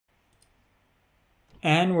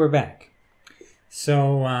And we're back.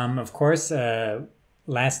 So, of course,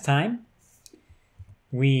 last time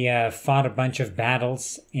we fought a bunch of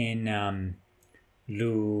battles in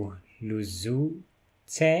Luzuce,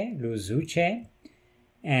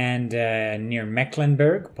 and near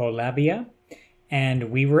Mecklenburg, Polabia, and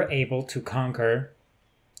we were able to conquer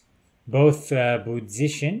both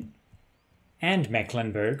Budzischen and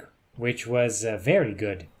Mecklenburg, which was very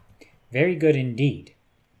good indeed.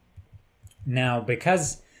 Now,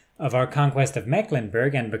 because of our conquest of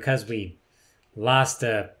Mecklenburg, and because we lost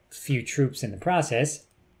a few troops in the process,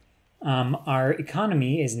 our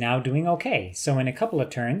economy is now doing okay. So in a couple of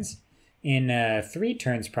turns, in 3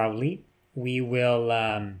 turns probably, we will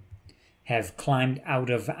have climbed out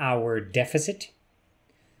of our deficit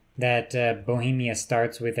that Bohemia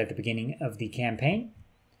starts with at the beginning of the campaign.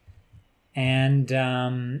 And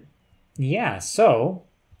yeah, so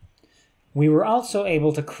we were also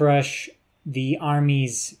able to crush the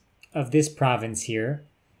armies of this province here,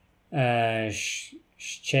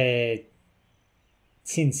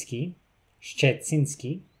 Szczeciński,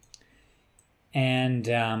 and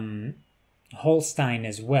Holstein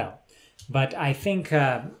as well. But I think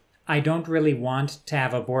I don't really want to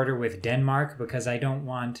have a border with Denmark because I don't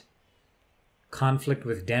want conflict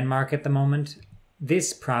with Denmark at the moment.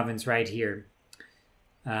 This province right here,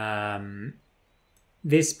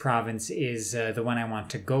 this province is the one I want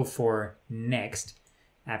to go for next.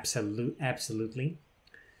 Absolutely.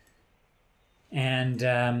 And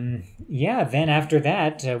yeah, then after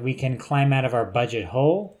that, we can climb out of our budget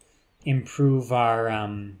hole, improve our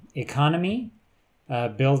economy,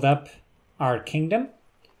 build up our kingdom,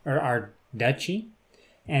 or our duchy,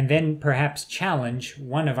 and then perhaps challenge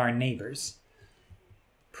one of our neighbors.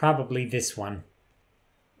 Probably this one,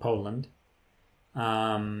 Poland.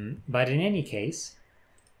 But in any case,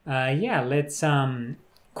 yeah, let's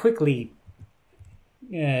quickly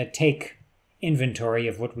take inventory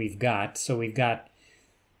of what we've got. So we've got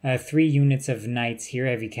 3 units of knights here,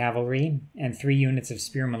 heavy cavalry, and 3 units of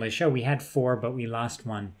spear militia. We had 4, but we lost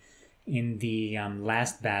 1 in the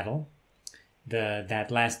last battle.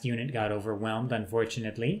 That last unit got overwhelmed,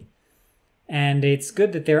 unfortunately. And it's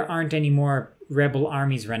good that there aren't any more rebel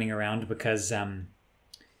armies running around, because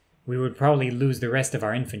we would probably lose the rest of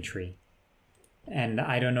our infantry. And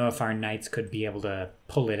I don't know if our knights could be able to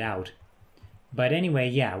pull it out. But anyway,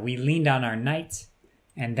 yeah, we leaned on our knights,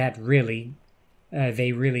 and that really,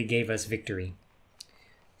 they really gave us victory.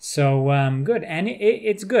 So, good. And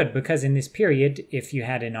it's good, because in this period, if you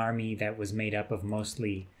had an army that was made up of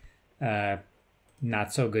mostly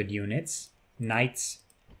not so good units, knights,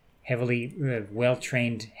 heavily,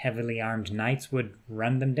 well-trained, heavily armed knights would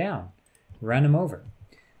run them down, run them over.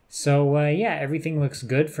 So, yeah, everything looks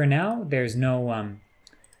good for now. There's no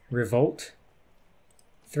revolt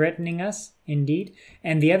threatening us, indeed.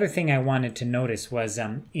 And the other thing I wanted to notice was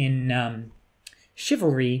in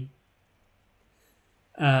chivalry,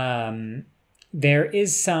 there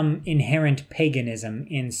is some inherent paganism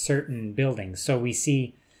in certain buildings. So we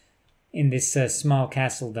see in this small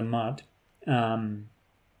castle de Mott,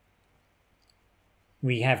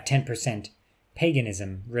 we have 10%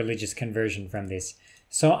 paganism, religious conversion from this.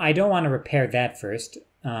 So I don't want to repair that first.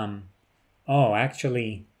 Oh,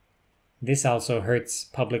 actually, this also hurts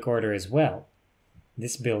public order as well,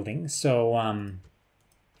 this building. So,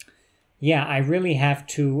 yeah, I really have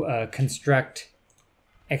to construct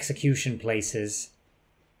execution places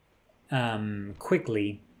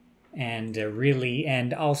quickly, and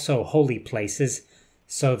and also holy places,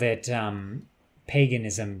 so that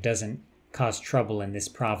paganism doesn't cause trouble in this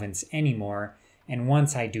province anymore. And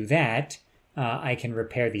once I do that, I can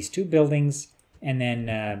repair these 2 buildings and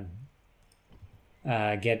then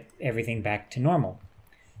get everything back to normal.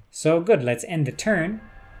 So good, let's end the turn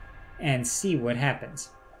and see what happens.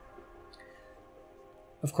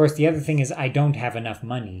 Of course, the other thing is I don't have enough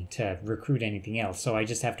money to recruit anything else, so I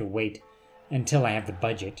just have to wait until I have the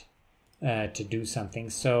budget to do something.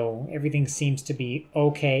 So everything seems to be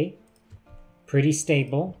okay, pretty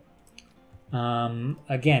stable.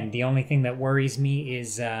 Again, the only thing that worries me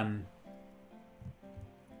is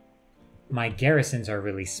my garrisons are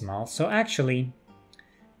really small. So actually,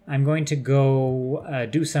 I'm going to go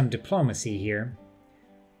do some diplomacy here.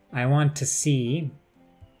 I want to see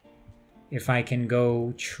if I can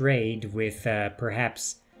go trade with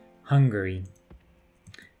perhaps Hungary,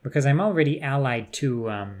 because I'm already allied to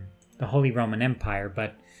the Holy Roman Empire,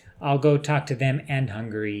 but I'll go talk to them and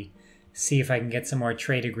Hungary, see if I can get some more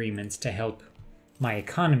trade agreements to help my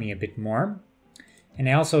economy a bit more. And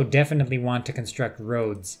I also definitely want to construct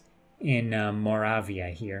roads in Moravia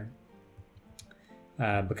here,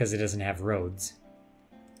 because it doesn't have roads.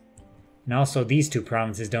 And also these two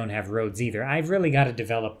provinces don't have roads either. I've really got to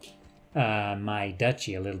develop my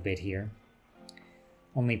duchy a little bit here.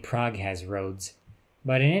 Only Prague has roads.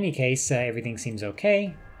 But in any case, everything seems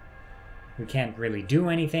okay. We can't really do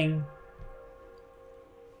anything.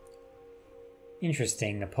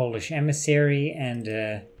 Interesting. The Polish emissary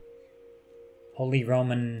and Holy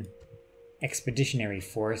Roman Expeditionary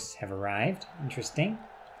Force have arrived. Interesting.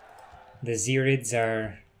 The Zirids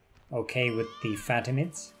are okay with the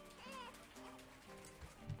Fatimids.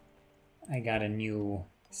 I got a new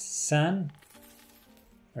son,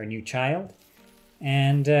 or a new child.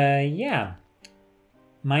 And yeah,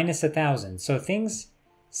 minus 1,000. So things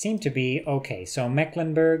seem to be okay. So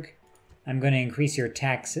Mecklenburg, I'm going to increase your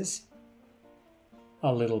taxes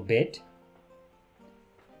a little bit,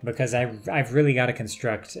 because I've really got to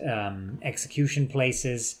construct execution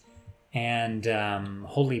places and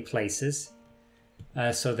holy places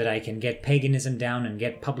so that I can get paganism down and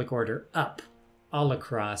get public order up all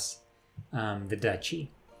across the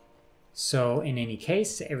duchy. So in any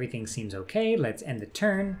case, everything seems okay. Let's end the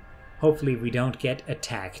turn. Hopefully we don't get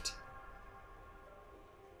attacked.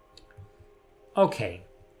 Okay.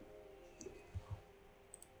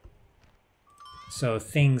 So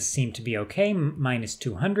things seem to be okay. Minus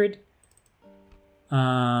 200.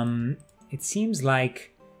 It seems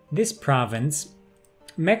like this province,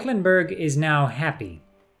 Mecklenburg, is now happy.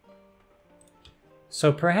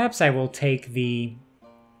 So perhaps I will take the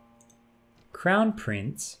Crown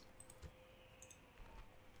Prince.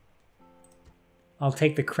 I'll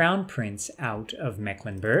take the Crown Prince out of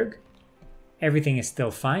Mecklenburg. Everything is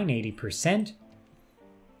still fine, 80%.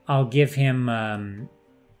 I'll give him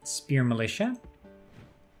Spear Militia.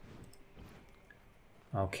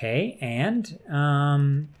 Okay, and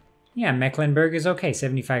yeah, Mecklenburg is okay,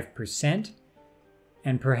 75%.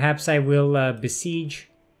 And perhaps I will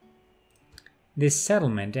besiege this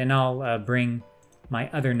settlement, and I'll bring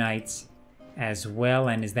my other knights as well.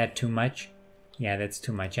 And is that too much? Yeah, that's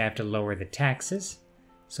too much. I have to lower the taxes,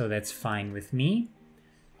 so that's fine with me.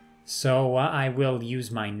 So I will use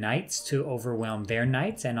my knights to overwhelm their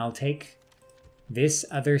knights, and I'll take this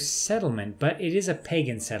other settlement. But it is a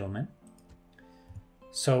pagan settlement,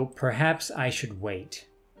 so perhaps I should wait.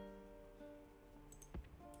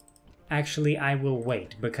 Actually, I will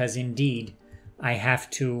wait, because indeed I have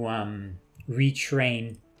to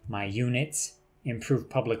retrain my units, improve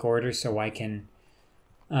public order, so I can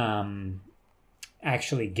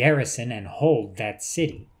actually garrison and hold that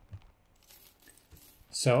city.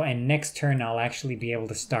 So, and next turn I'll actually be able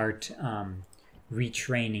to start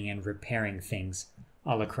retraining and repairing things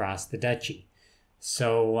all across the duchy.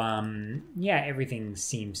 So, yeah, everything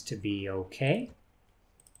seems to be okay.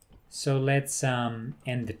 So let's end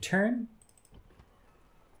the turn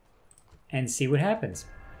and see what happens.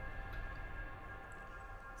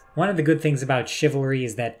 One of the good things about Chivalry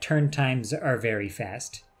is that turn times are very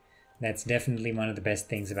fast. That's definitely one of the best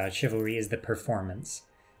things about Chivalry, is the performance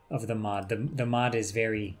of the mod. The mod is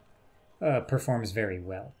very performs very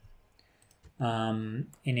well. In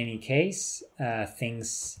any case,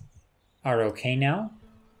 things are okay now.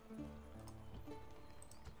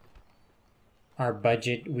 Our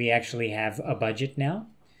budget, we actually have a budget now,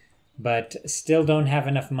 but still don't have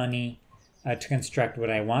enough money to construct what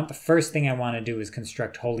I want. The first thing I want to do is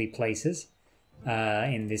construct holy places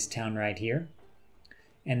in this town right here,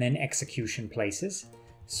 and then execution places.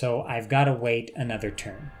 So I've got to wait another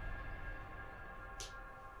turn.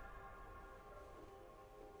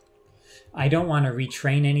 I don't want to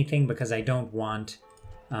retrain anything because I don't want...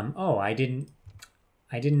 oh, I didn't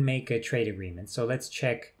make a trade agreement. So let's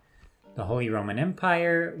check the Holy Roman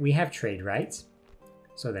Empire. We have trade rights,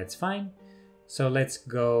 so that's fine. So let's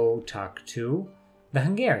go talk to the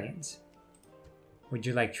Hungarians. Would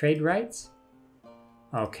you like trade rights?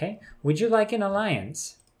 Okay. Would you like an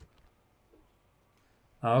alliance?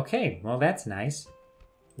 Okay, well that's nice.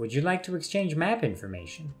 Would you like to exchange map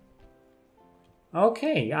information?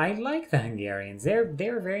 Okay, I like the Hungarians. They're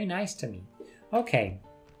very nice to me. Okay.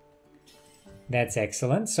 That's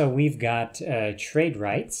excellent. So we've got trade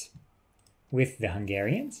rights with the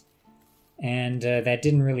Hungarians. And that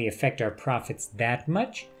didn't really affect our profits that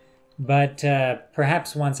much. But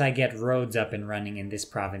perhaps once I get roads up and running in this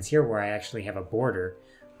province here, where I actually have a border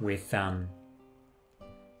with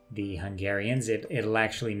the Hungarians, it'll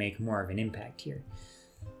actually make more of an impact here.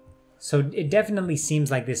 So it definitely seems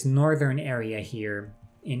like this northern area here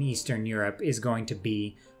in Eastern Europe is going to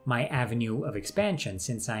be my avenue of expansion,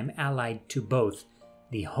 since I'm allied to both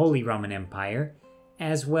the Holy Roman Empire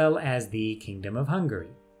as well as the Kingdom of Hungary.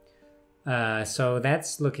 So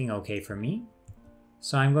that's looking okay for me.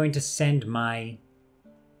 So I'm going to send my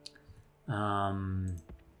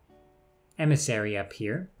emissary up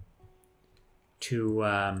here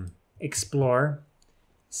to explore,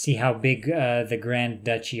 see how big the Grand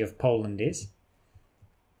Duchy of Poland is.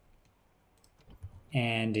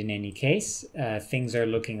 And in any case, things are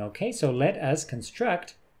looking okay. So let us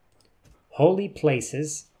construct holy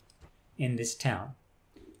places in this town.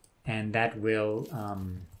 And that will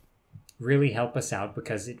really help us out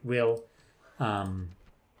because it will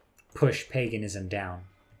push paganism down.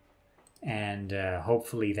 And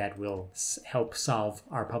hopefully that will help solve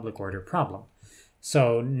our public order problem.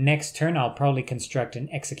 So next turn, I'll probably construct an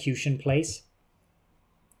execution place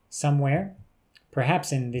somewhere,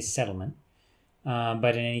 perhaps in this settlement.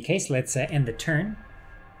 But in any case, let's end the turn.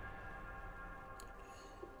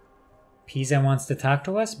 Pisa wants to talk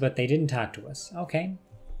to us, but they didn't talk to us. Okay,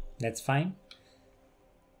 that's fine.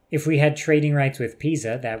 If we had trading rights with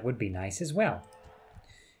Pisa, that would be nice as well.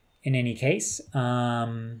 In any case,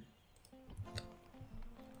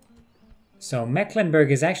 so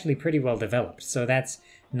Mecklenburg is actually pretty well developed, so that's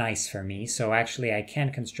nice for me. So actually I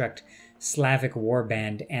can construct Slavic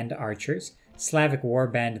warband and archers. Slavic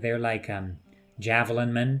warband, they're like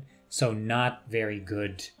javelin men, so not very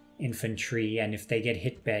good infantry, and if they get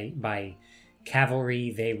hit by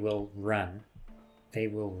cavalry, they will run. They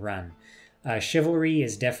will run.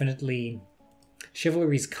 Chivalry's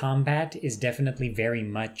combat is definitely very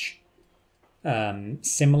much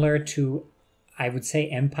similar to, I would say,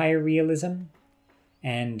 Empire realism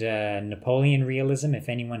and Napoleon realism. If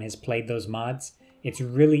anyone has played those mods, it's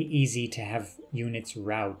really easy to have units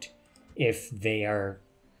rout if they are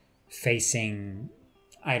facing,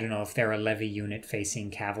 I don't know, if they're a levy unit facing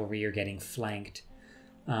cavalry or getting flanked.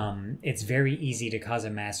 It's very easy to cause a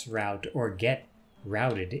mass rout or get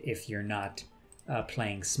routed if you're not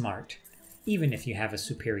playing smart, even if you have a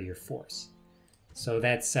superior force. So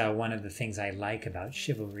that's one of the things I like about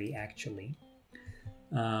chivalry, actually.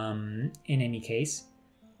 In any case,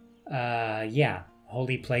 yeah,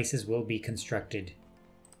 holy places will be constructed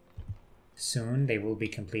soon. They will be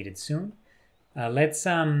completed soon. Let's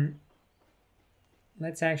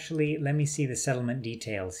actually, let me see the settlement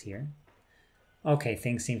details here. Okay,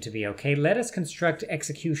 things seem to be okay. Let us construct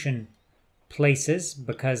execution places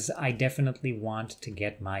because I definitely want to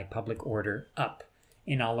get my public order up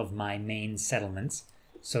in all of my main settlements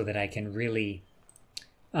so that I can really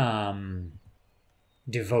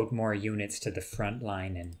devote more units to the front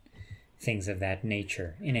line and things of that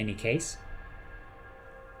nature. In any case,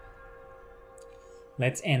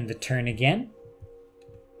 let's end the turn again.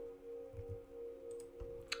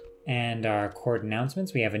 And our court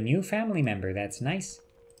announcements. We have a new family member. That's nice.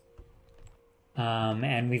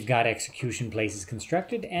 And we've got execution places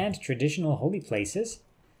constructed and traditional holy places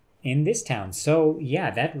in this town. So yeah,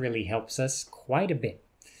 that really helps us quite a bit.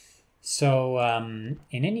 So in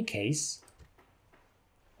any case,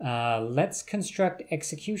 let's construct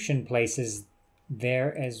execution places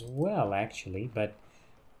there as well, actually. But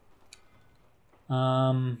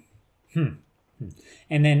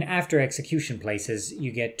and then after execution places,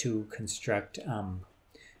 you get to construct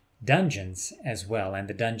dungeons as well. And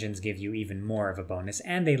the dungeons give you even more of a bonus.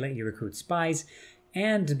 And they let you recruit spies.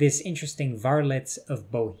 And this interesting Varlets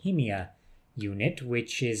of Bohemia unit,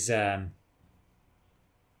 which is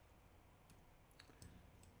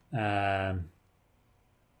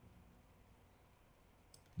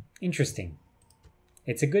interesting.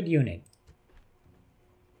 It's a good unit.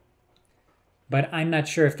 But I'm not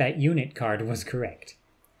sure if that unit card was correct.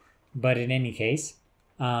 But in any case,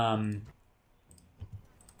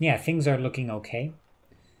 yeah, things are looking okay.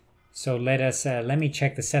 So let me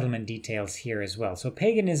check the settlement details here as well. So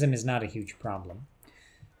paganism is not a huge problem.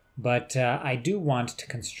 But I do want to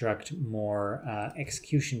construct more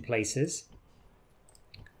execution places.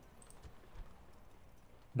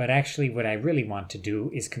 But actually what I really want to do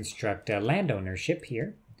is construct land ownership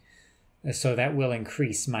here. So that will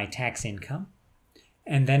increase my tax income.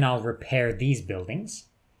 And then I'll repair these buildings.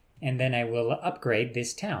 And then I will upgrade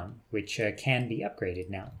this town, which can be upgraded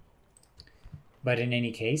now. But in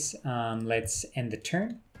any case, let's end the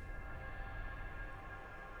turn.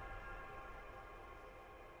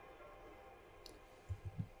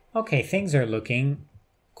 Okay, things are looking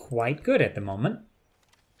quite good at the moment.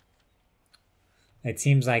 It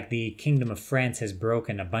seems like the Kingdom of France has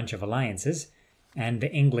broken a bunch of alliances, and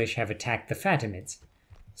the English have attacked the Fatimids.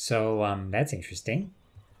 So that's interesting.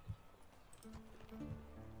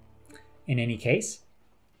 In any case,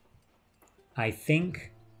 I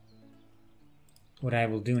think what I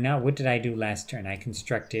will do now, what did I do last turn? I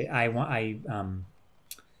constructed, I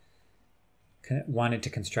wanted to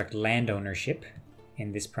construct land ownership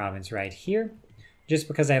in this province right here, just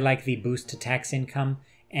because I like the boost to tax income,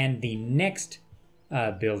 and the next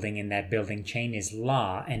building in that building chain is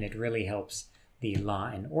law, and it really helps the law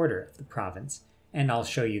and order of the province. And I'll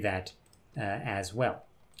show you that as well.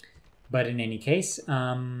 But in any case,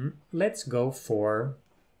 let's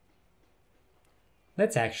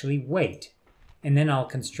actually wait. And then I'll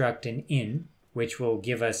construct an inn, which will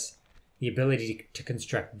give us the ability to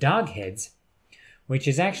construct dog heads, which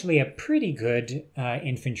is actually a pretty good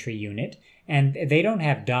infantry unit. And they don't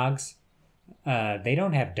have dogs. They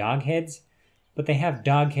don't have dog heads, but they have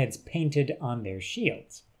dog heads painted on their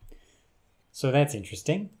shields. So that's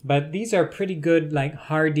interesting. But these are pretty good, like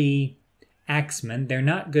hardy axemen. They're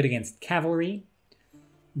not good against cavalry,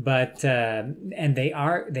 but and they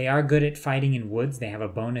are good at fighting in woods. They have a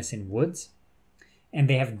bonus in woods, and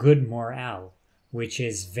they have good morale, which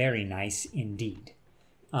is very nice indeed.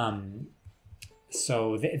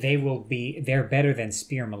 So they're better than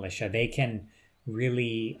spear militia. They can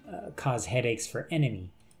really cause headaches for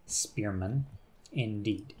enemy spearmen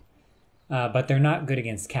indeed. But they're not good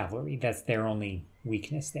against cavalry. That's their only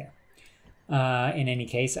weakness there. In any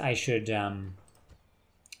case, I'm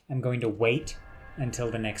going to wait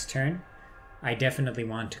until the next turn. I definitely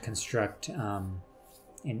want to construct an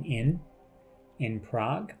inn in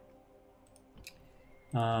Prague.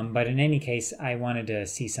 But in any case, I wanted to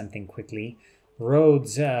see something quickly.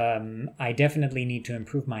 Roads, I definitely need to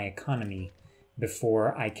improve my economy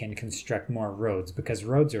before I can construct more roads, because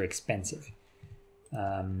roads are expensive.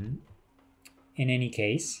 In any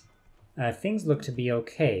case, things look to be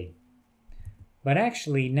okay. But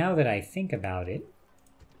actually, now that I think about it,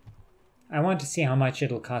 I want to see how much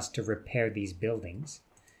it'll cost to repair these buildings.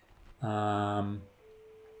 I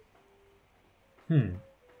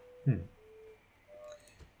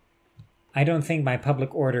don't think my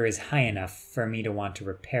public order is high enough for me to want to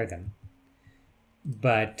repair them.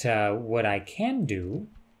 But what I can do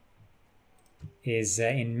is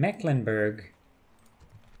in Mecklenburg...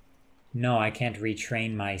 No, I can't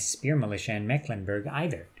retrain my spear militia in Mecklenburg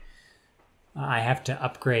either. I have to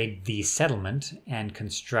upgrade the settlement and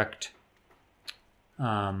construct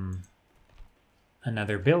another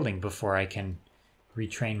building before I can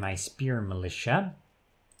retrain my spear militia.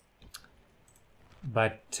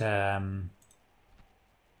 But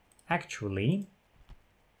actually,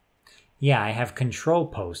 yeah, I have control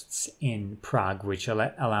posts in Prague, which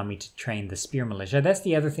allow me to train the spear militia. That's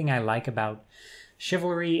the other thing I like about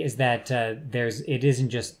Chivalry, is that it isn't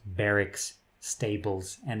just barracks,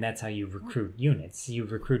 stables, and that's how you recruit units. You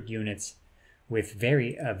recruit units with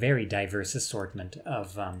a very diverse assortment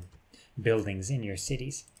of buildings in your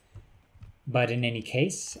cities. But in any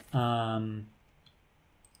case, I've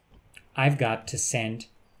got to send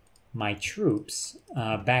my troops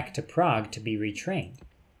back to Prague to be retrained.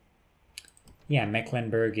 Yeah,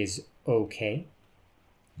 Mecklenburg is okay.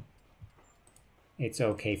 It's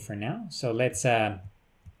okay for now. So let's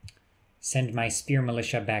send my spear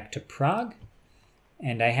militia back to Prague.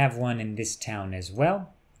 And I have one in this town as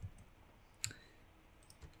well.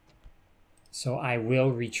 So I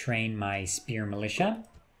will retrain my spear militia.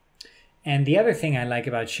 And the other thing I like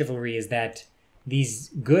about Chivalry is that these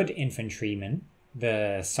good infantrymen,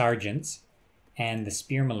 the sergeants and the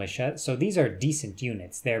spear militia, so these are decent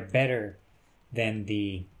units. They're better than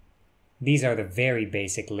these are the very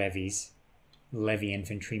basic levy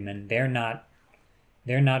infantrymen. They're not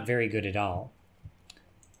very good at all.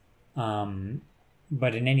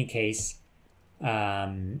 But in any case,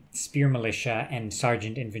 spear militia and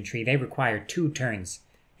sergeant infantry, they require 2 turns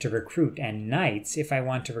to recruit. And knights, if I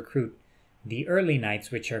want to recruit the early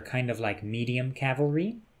knights, which are kind of like medium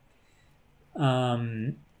cavalry,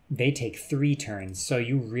 they take 3 turns. So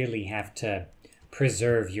you really have to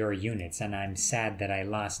preserve your units. And I'm sad that I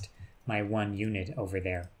lost my 1 unit over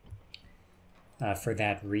there for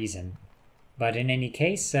that reason. But in any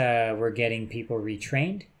case, we're getting people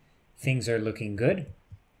retrained. Things are looking good.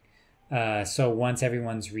 So once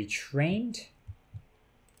everyone's retrained,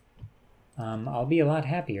 I'll be a lot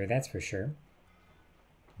happier, that's for sure.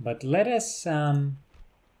 But let us... okay,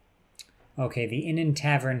 the Inn and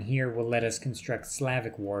Tavern here will let us construct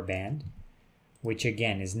Slavic Warband, which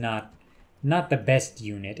again is not the best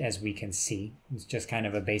unit, as we can see. It's just kind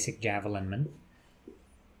of a basic javelinman.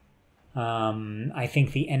 I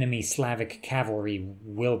think the enemy Slavic cavalry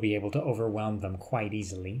will be able to overwhelm them quite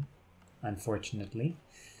easily, unfortunately.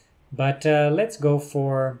 But let's go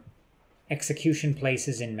for execution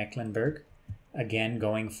places in Mecklenburg. Again,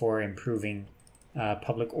 going for improving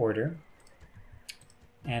public order.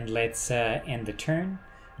 And let's end the turn.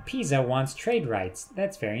 Pisa wants trade rights.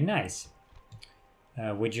 That's very nice.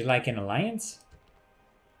 Would you like an alliance?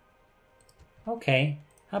 Okay.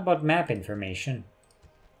 How about map information?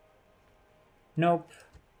 Nope.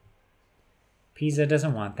 Pisa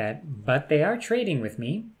doesn't want that, but they are trading with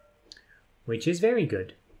me, which is very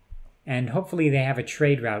good. And hopefully they have a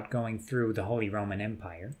trade route going through the Holy Roman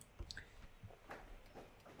Empire.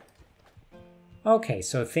 Okay,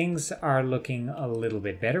 so things are looking a little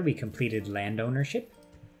bit better. We completed land ownership.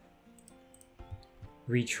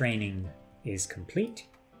 Retraining is complete.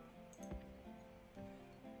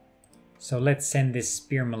 So let's send this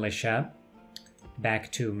spear militia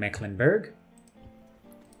back to Mecklenburg.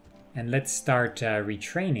 And let's start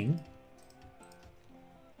retraining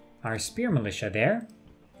our spear militia there.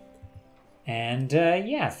 And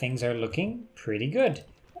yeah, things are looking pretty good.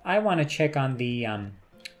 I want to check on the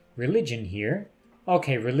religion here.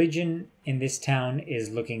 Okay, religion in this town is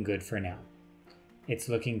looking good for now. It's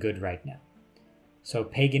looking good right now. So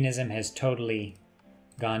paganism has totally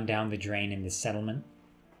gone down the drain in this settlement.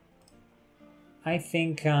 I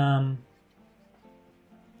think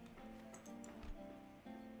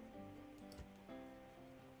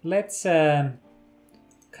let's repair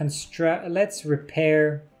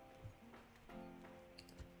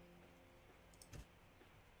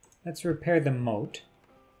the moat.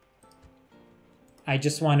 I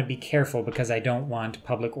just want to be careful because I don't want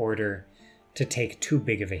public order to take too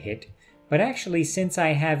big of a hit. But actually, since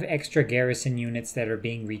I have extra garrison units that are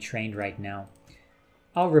being retrained right now,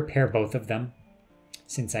 I'll repair both of them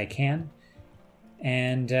since I can.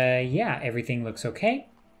 And yeah, everything looks okay.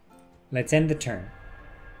 Let's end the turn.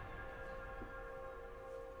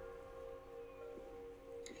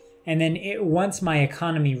 And then once my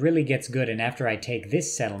economy really gets good, and after I take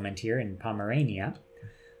this settlement here in Pomerania,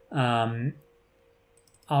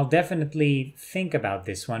 I'll definitely think about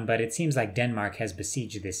this one, but it seems like Denmark has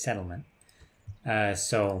besieged this settlement.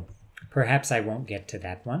 So perhaps I won't get to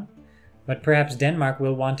that one. But perhaps Denmark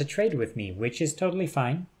will want to trade with me, which is totally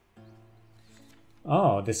fine.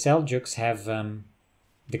 Oh, the Seljuks have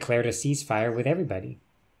declared a ceasefire with everybody.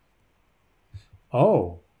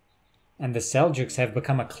 Oh, and the Seljuks have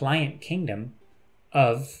become a client kingdom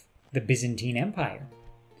of the Byzantine Empire.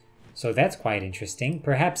 So that's quite interesting.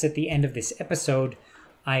 Perhaps at the end of this episode,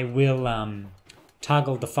 I will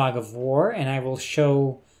toggle the fog of war, and I will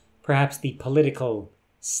show perhaps the political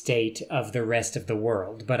state of the rest of the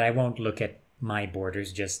world, but I won't look at my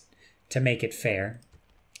borders just to make it fair,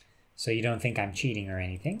 so you don't think I'm cheating or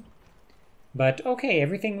anything. But okay,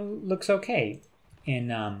 everything looks okay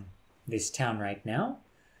in this town right now.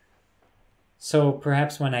 So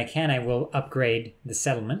perhaps when I can, I will upgrade the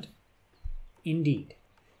settlement. Indeed.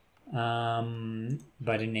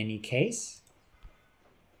 But in any case,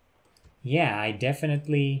 yeah, I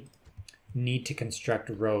definitely need to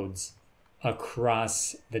construct roads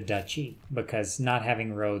across the duchy because not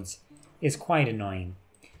having roads is quite annoying.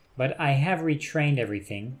 But I have retrained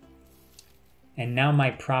everything, and now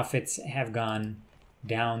my profits have gone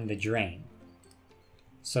down the drain.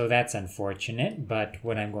 So that's unfortunate, but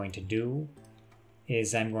what I'm going to do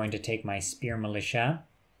is I'm going to take my spear militia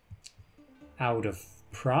out of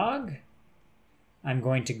Prague. I'm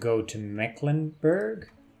going to go to Mecklenburg,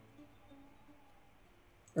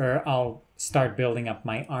 or I'll start building up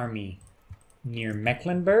my army near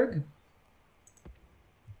Mecklenburg.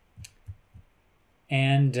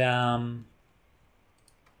 And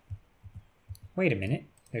wait a minute,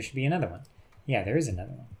 there should be another one. Yeah, there is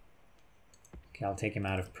another one. Okay, I'll take him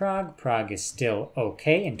out of Prague. Prague is still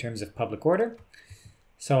okay in terms of public order.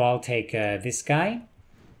 So I'll take this guy.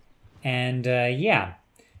 And yeah,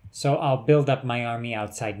 so I'll build up my army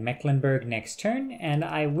outside Mecklenburg next turn, and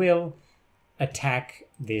I will attack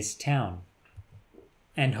this town.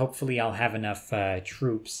 And hopefully I'll have enough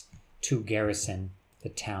troops to garrison the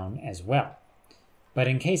town as well. But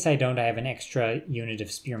in case I don't, I have an extra unit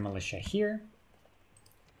of spear militia here.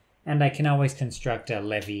 And I can always construct a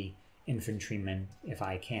levy infantryman if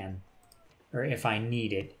I can, or if I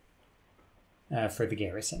need it for the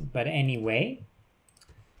garrison. But anyway,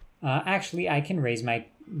 actually I can raise my...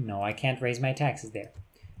 No, I can't raise my taxes there.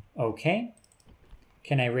 Okay.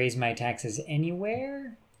 Can I raise my taxes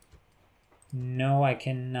anywhere? No, I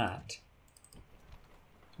cannot.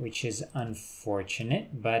 Which is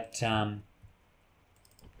unfortunate, but in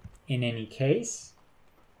any case,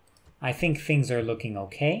 I think things are looking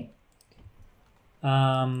okay.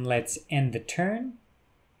 Let's end the turn.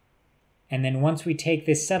 And then once we take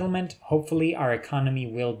this settlement, hopefully our economy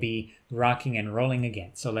will be rocking and rolling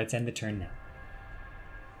again. So let's end the turn now.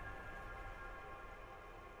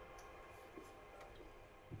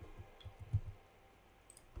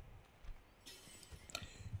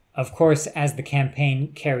 Of course, as the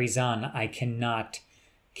campaign carries on, I cannot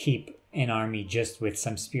keep an army just with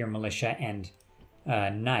some spear militia and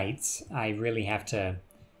knights. I really have to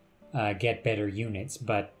get better units,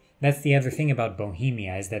 but That's the other thing about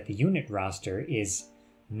Bohemia, is that the unit roster is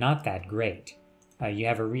not that great. You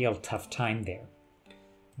have a real tough time there.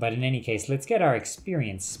 But in any case, let's get our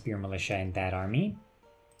experienced spear militia in that army.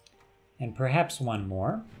 And perhaps one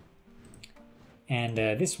more. And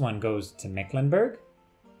this one goes to Mecklenburg.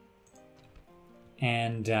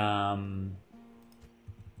 And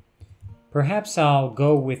perhaps I'll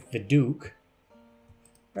go with the Duke.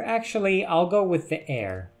 Or actually, I'll go with the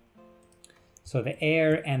heir. So the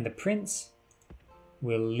heir and the prince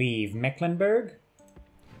will leave Mecklenburg.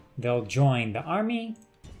 They'll join the army.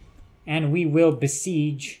 And we will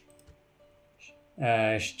besiege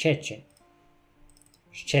Szczecin.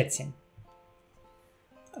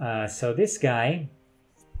 So this guy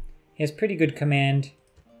has pretty good command.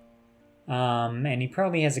 And he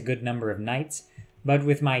probably has a good number of knights. But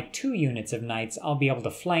with my 2 units of knights, I'll be able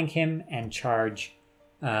to flank him and charge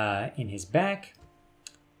in his back.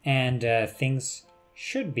 And things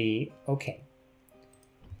should be okay.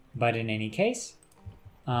 But in any case,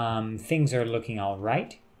 things are looking all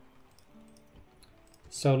right.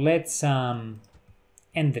 So let's end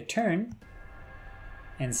the turn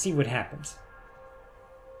and see what happens.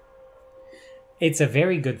 It's a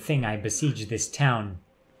very good thing I besieged this town.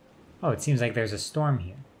 Oh, it seems like there's a storm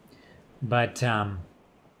here. But in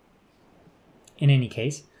any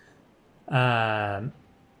case,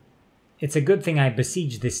 it's a good thing I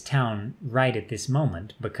besieged this town right at this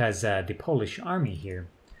moment, because the Polish army here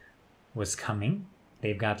was coming.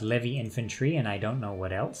 They've got levy infantry and I don't know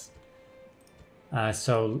what else.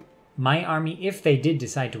 So my army, if they did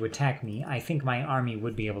decide to attack me, I think my army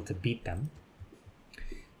would be able to beat them.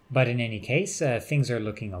 But in any case, things are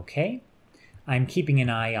looking okay. I'm keeping an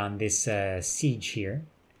eye on this siege here.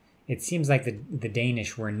 It seems like the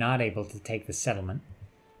Danish were not able to take the settlement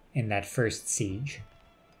in that first siege.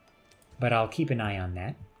 But I'll keep an eye on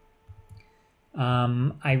that.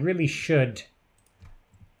 I really should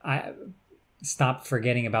stop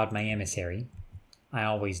forgetting about my emissary. I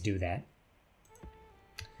always do that.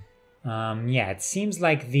 Yeah, it seems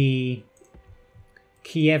like the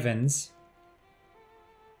Kievans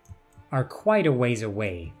are quite a ways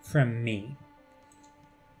away from me.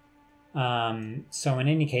 So in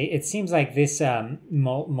any case, it seems like this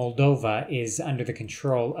Moldova is under the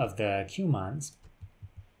control of the Cumans.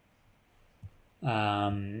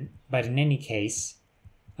 But in any case,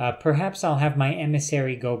 perhaps I'll have my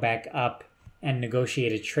emissary go back up and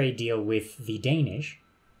negotiate a trade deal with the Danish,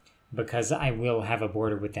 because I will have a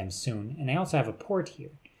border with them soon. And I also have a port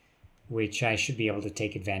here, which I should be able to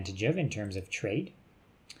take advantage of in terms of trade.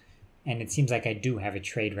 And it seems like I do have a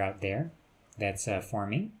trade route there that's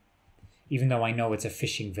forming, even though I know it's a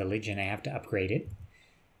fishing village and I have to upgrade it.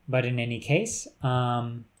 But in any case,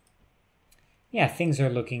 yeah, things are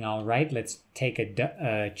looking all right. Let's take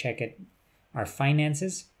a check at our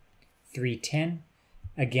finances. 310.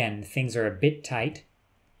 Again, things are a bit tight.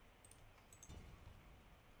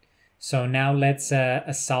 So now let's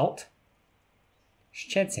assault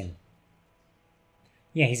Szczecin.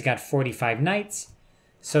 Yeah, he's got 45 knights,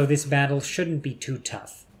 so this battle shouldn't be too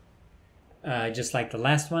tough. Just like the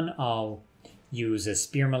last one, I'll use a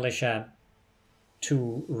spear militia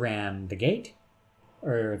to ram the gate,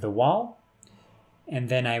 or the wall, and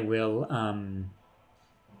then I will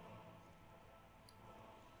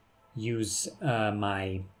use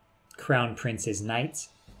my Crown Prince's knights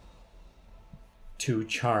to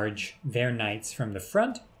charge their knights from the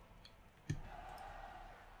front.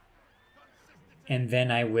 And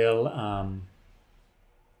then I will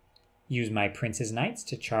use my Prince's knights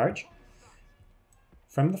to charge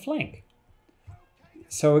from the flank.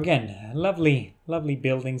 So again, lovely, lovely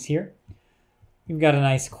buildings here. We've got a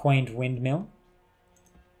nice quaint windmill.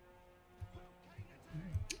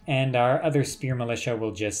 And our other spear militia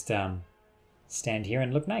will just stand here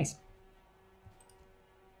and look nice.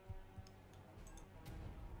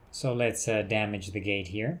 So let's damage the gate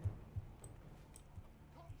here.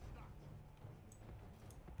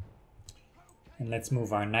 And let's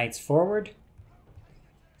move our knights forward.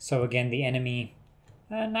 So again, the enemy,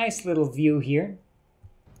 a nice little view here.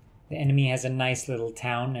 The enemy has a nice little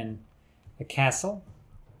town and a castle.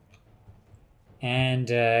 And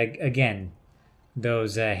again,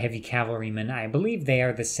 those heavy cavalrymen, I believe they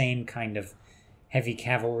are the same kind of heavy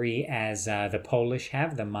cavalry as the Polish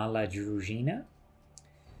have, the mala druzina,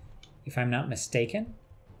 if I'm not mistaken.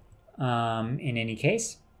 In any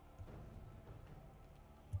case,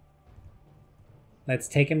 let's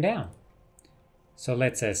take him down. So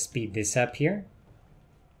let's speed this up here.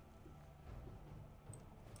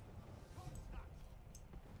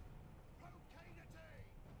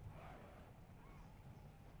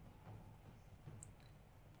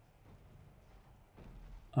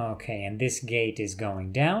 Okay, and this gate is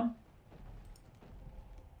going down.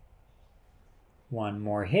 One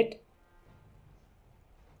more hit.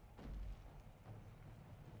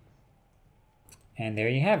 And there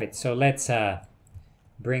you have it. So let's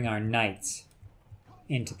bring our knights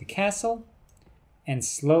into the castle and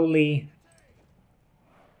slowly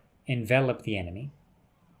envelop the enemy.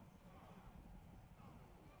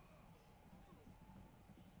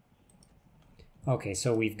 Okay,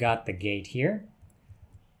 so we've got the gate here.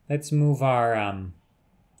 Let's move our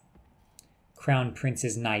Crown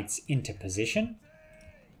Prince's knights into position.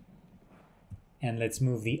 And let's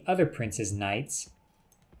move the other prince's knights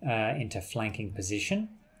into flanking position.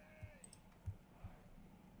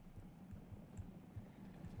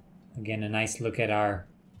 Again, a nice look at our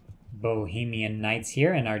Bohemian knights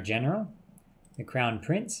here and our general, the Crown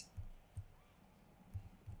Prince.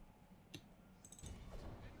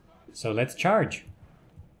 So let's charge.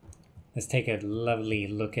 Let's take a lovely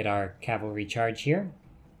look at our cavalry charge here.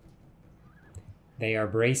 They are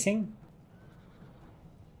bracing.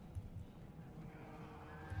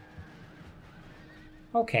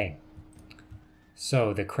 Okay,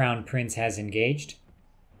 so the Crown Prince has engaged.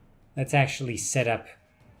 Let's actually set up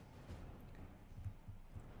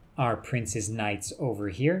our Prince's knights over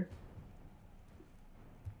here.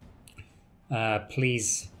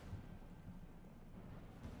 Please.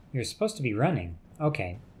 You're supposed to be running.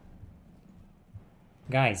 Okay.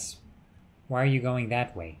 Guys, why are you going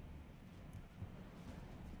that way?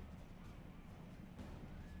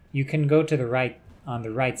 You can go to the right, on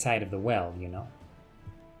the right side of the well, you know.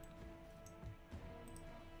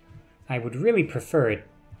 I would really prefer it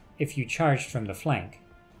if you charged from the flank.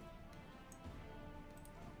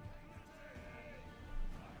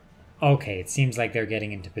 Okay, it seems like they're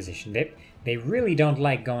getting into position. They really don't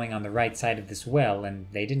like going on the right side of this well, and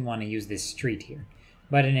they didn't want to use this street here.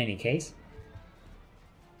 But in any case,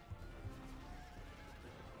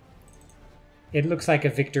 it looks like a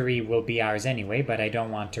victory will be ours anyway, but I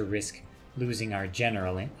don't want to risk losing our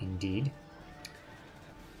general indeed.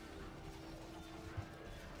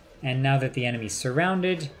 And now that the enemy's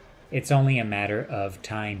surrounded, it's only a matter of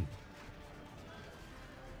time.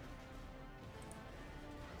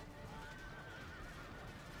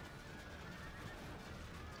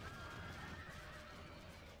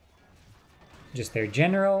 Just their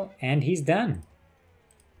general, and he's done.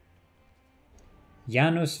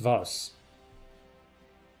 Janus Vos.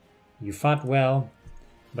 You fought well,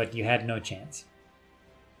 but you had no chance.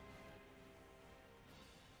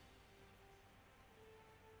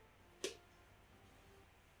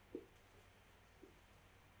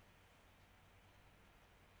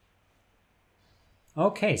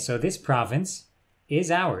 Okay, so this province is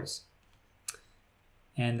ours.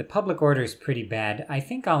 And the public order is pretty bad. I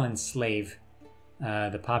think I'll enslave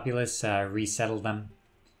the populace, resettle them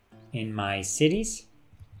in my cities.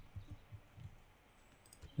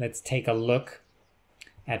 Let's take a look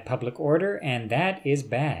at public order, and that is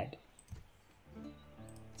bad.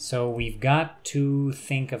 So we've got to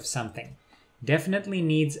think of something. Definitely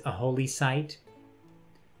needs a holy site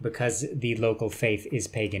because the local faith is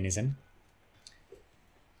paganism.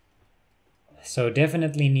 So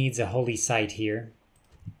definitely needs a holy site here.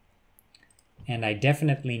 And I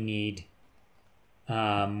definitely need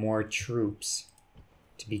more troops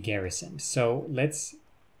to be garrisoned. So let's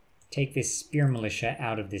take this spear militia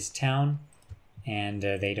out of this town. And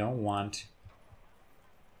they don't want...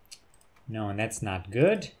 No, and that's not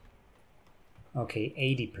good. Okay,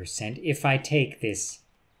 80%. If I take this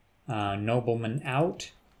nobleman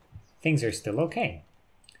out, things are still okay.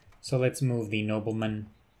 So let's move the nobleman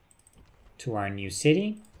to our new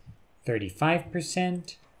city.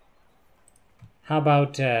 35%. How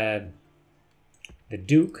about the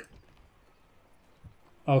Duke?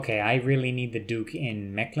 Okay, I really need the Duke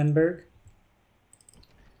in Mecklenburg.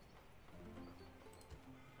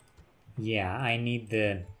 Yeah, I need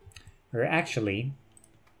the... Or actually,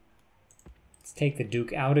 let's take the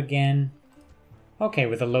Duke out again. Okay,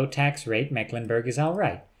 with a low tax rate, Mecklenburg is all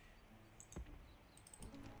right.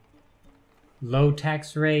 Low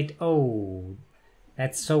tax rate. Oh,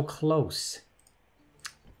 that's so close.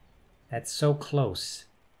 That's so close.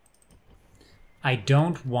 I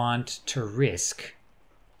don't want to risk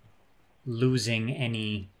losing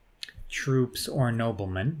any troops or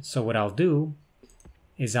noblemen. So what I'll do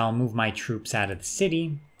is I'll move my troops out of the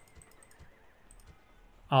city.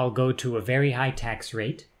 I'll go to a very high tax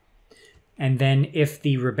rate. And then if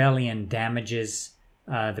the rebellion damages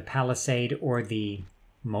the palisade or the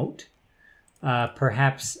moat,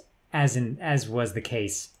 perhaps as was the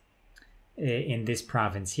case in this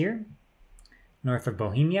province here, north of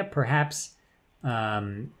Bohemia, perhaps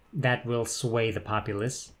that will sway the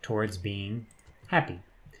populace towards being happy.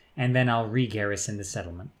 And then I'll re-garrison the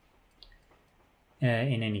settlement.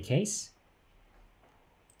 In any case,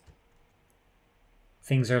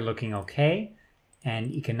 things are looking okay,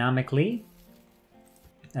 and economically,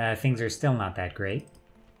 things are still not that great.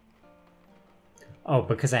 Oh,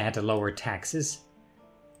 because I had to lower taxes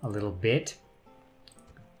a little bit.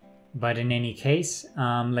 But in any case,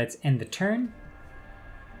 let's end the turn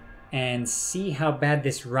and see how bad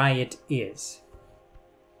this riot is.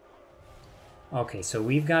 Okay, so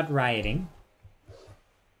we've got rioting.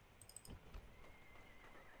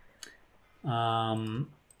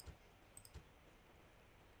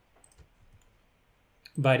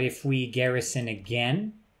 But if we garrison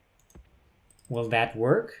again, will that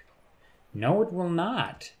work? No, it will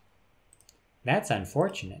not. That's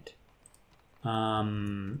unfortunate.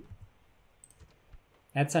 That's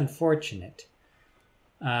unfortunate.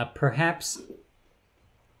 Perhaps,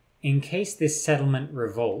 in case this settlement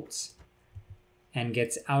revolts and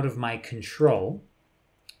gets out of my control,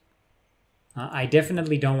 I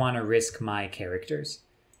definitely don't want to risk my characters.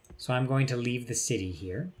 So I'm going to leave the city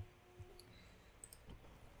here.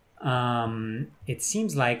 It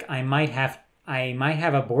seems like I might have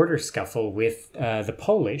a border scuffle with the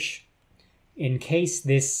Polish in case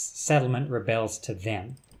this settlement rebels to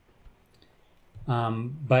them.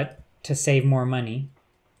 But to save more money,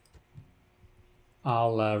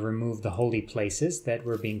 I'll remove the holy places that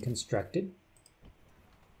were being constructed.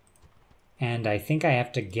 And I think I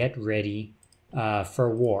have to get ready for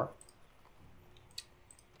war.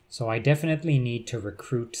 So I definitely need to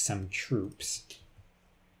recruit some troops.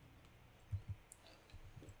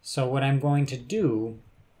 So what I'm going to do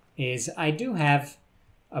is I do have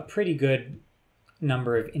a pretty good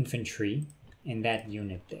number of infantry in that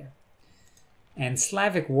unit there. And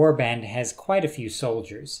Slavic Warband has quite a few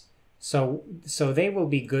soldiers. So they will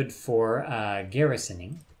be good for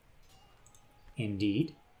garrisoning,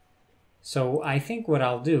 indeed. So I think what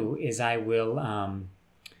I'll do is I will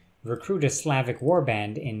recruit a Slavic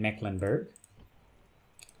warband in Mecklenburg.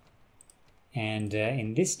 And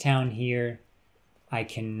in this town here, I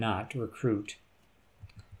cannot recruit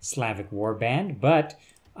Slavic warband, but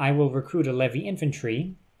I will recruit a levy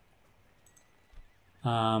infantry,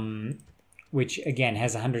 which again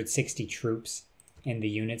has 160 troops in the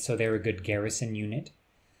unit, so they're a good garrison unit.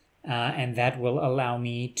 And that will allow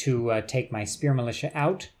me to take my spear militia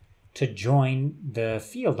out to join the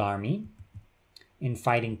field army in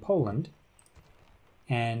fighting Poland.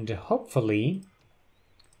 And hopefully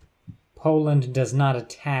Poland does not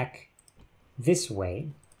attack this way.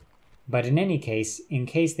 But in any case, in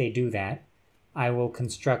case they do that, I will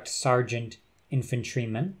construct sergeant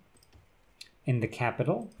infantrymen in the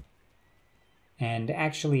capital. And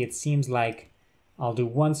actually it seems like I'll do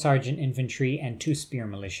 1 sergeant infantry and 2 spear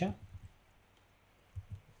militia.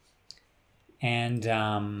 And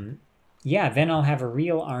yeah, then I'll have a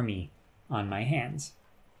real army on my hands.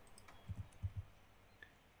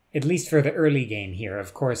 At least for the early game here.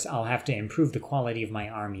 Of course, I'll have to improve the quality of my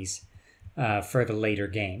armies for the later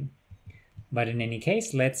game. But in any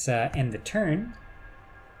case, let's end the turn.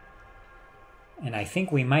 And I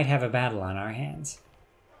think we might have a battle on our hands.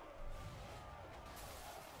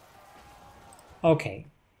 Okay,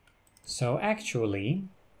 so actually,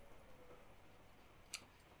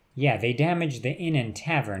 yeah, they damaged the inn and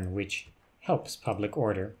tavern, which helps public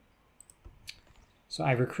order. So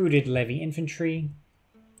I recruited levy infantry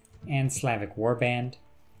and Slavic warband.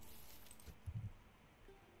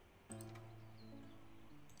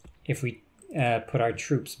 If we put our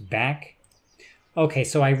troops back. Okay,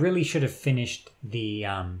 so I really should have finished the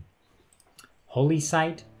holy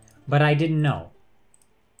site, but I didn't know.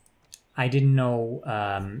 I didn't know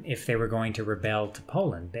if they were going to rebel to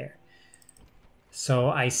Poland there. So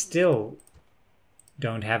I still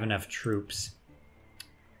don't have enough troops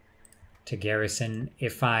to garrison.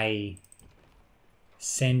 If I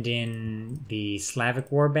send in the Slavic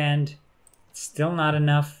warband, still not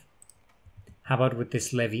enough. How about with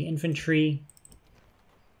this levy infantry?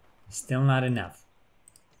 Still not enough.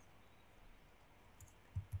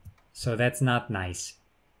 So that's not nice.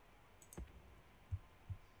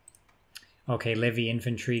 Okay, levy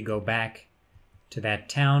infantry, go back to that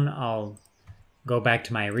town. I'll go back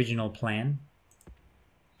to my original plan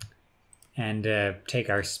and take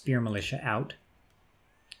our spear militia out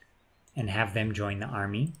and have them join the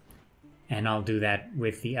army. And I'll do that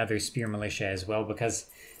with the other spear militia as well, because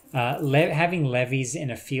having levies in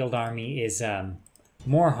a field army is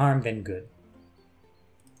more harm than good.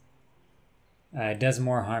 It does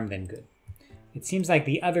more harm than good. It seems like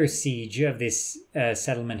the other siege of this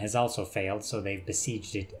settlement has also failed, so they've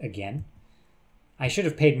besieged it again. I should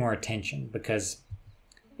have paid more attention, because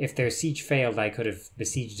if their siege failed, I could have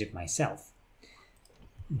besieged it myself.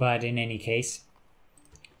 But in any case,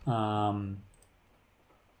 should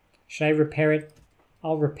I repair it?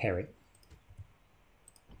 I'll repair it.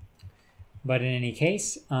 But in any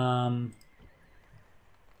case,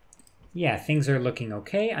 yeah, things are looking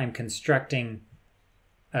okay. I'm constructing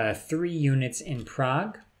 3 units in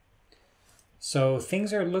Prague. So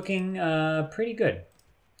things are looking pretty good.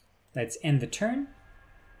 Let's end the turn.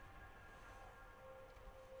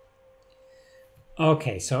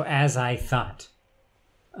 Okay, so as I thought,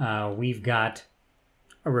 we've got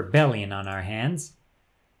a rebellion on our hands.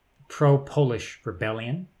 Pro-Polish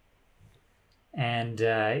rebellion. And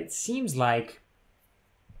it seems like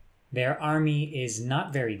their army is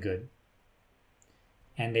not very good.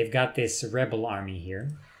 And they've got this rebel army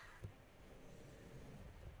here.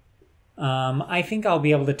 I think I'll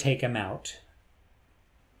be able to take them out.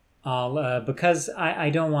 Because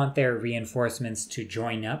I don't want their reinforcements to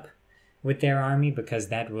join up with their army, because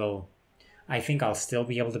that will... I think I'll still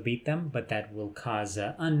be able to beat them, but that will cause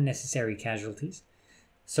unnecessary casualties.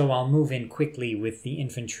 So I'll move in quickly with the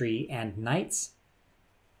infantry and knights.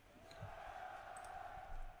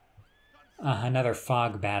 Another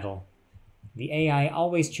fog battle. The AI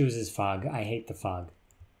always chooses fog. I hate the fog.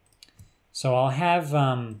 So I'll have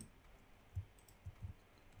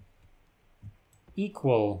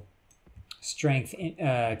equal strength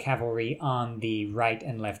cavalry on the right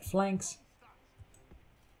and left flanks.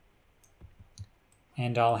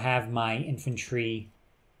 And I'll have my infantry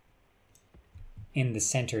in the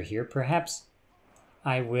center here. Perhaps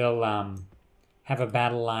I will have a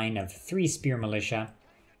battle line of 3 spear militia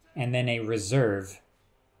and then a reserve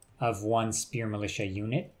of 1 spear militia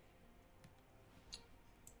unit.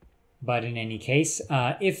 But in any case,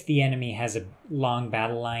 if the enemy has a long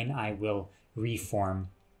battle line, I will reform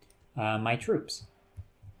my troops.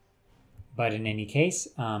 But in any case,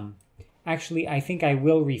 actually, I think I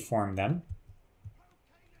will reform them.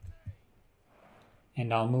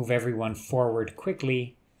 And I'll move everyone forward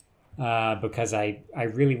quickly because I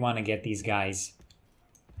really want to get these guys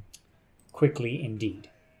quickly indeed.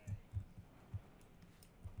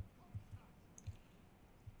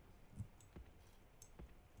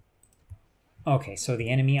 Okay, so the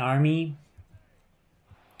enemy army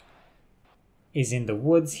is in the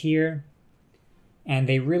woods here, and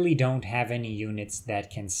they really don't have any units that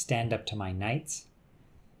can stand up to my knights,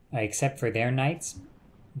 except for their knights.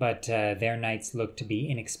 But their knights look to be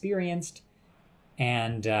inexperienced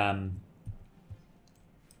and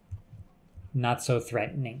not so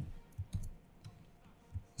threatening.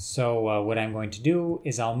 So what I'm going to do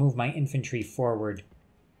is I'll move my infantry forward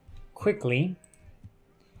quickly,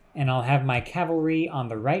 and I'll have my cavalry on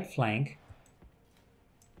the right flank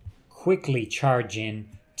quickly charge in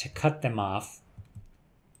to cut them off.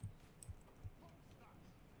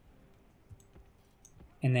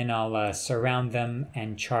 And then I'll surround them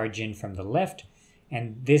and charge in from the left.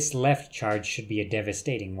 And this left charge should be a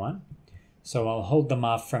devastating one. So I'll hold them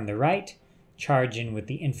off from the right, charge in with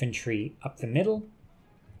the infantry up the middle,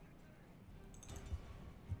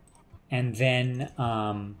 and then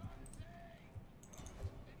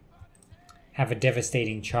have a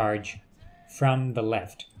devastating charge from the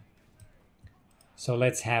left. So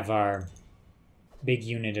let's have our big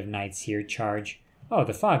unit of knights here charge. Oh,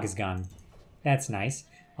 the fog is gone. That's nice.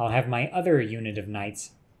 I'll have my other unit of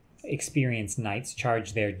knights, experienced knights,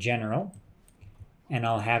 charge their general. And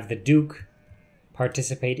I'll have the Duke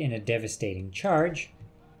participate in a devastating charge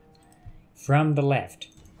from the left.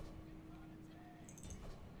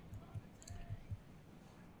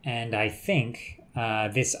 And I think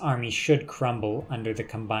this army should crumble under the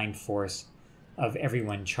combined force of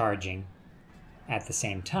everyone charging at the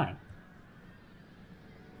same time.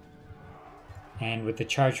 And with the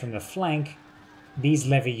charge from the flank, these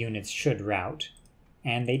levy units should rout.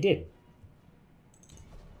 And they did.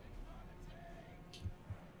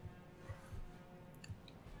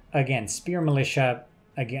 Again, spear militia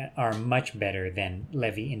are much better than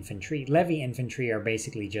levy infantry. Levy infantry are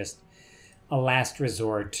basically just a last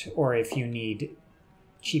resort, or if you need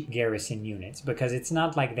cheap garrison units, because it's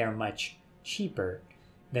not like they're much cheaper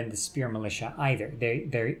than the spear militia either.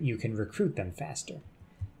 You can recruit them faster.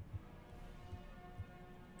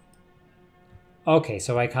 Okay,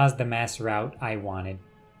 so I caused the mass rout I wanted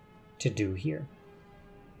to do here.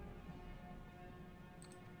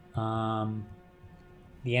 The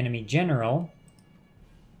enemy general,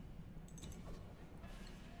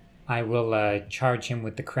 I will charge him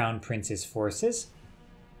with the Crown Prince's forces.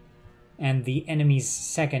 And the enemy's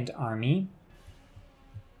second army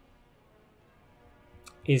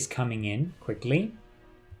is coming in quickly.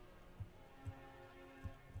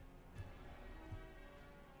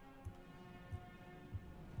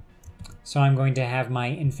 So I'm going to have my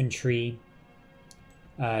infantry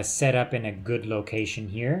set up in a good location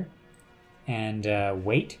here and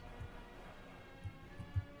wait.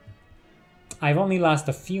 I've only lost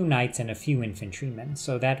a few knights and a few infantrymen,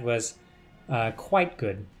 so that was quite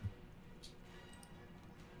good.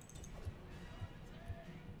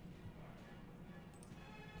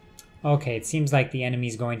 Okay, it seems like the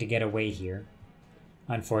enemy's going to get away here.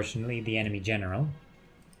 Unfortunately, the enemy general.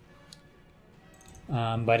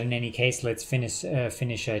 But in any case, let's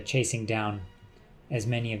finish chasing down as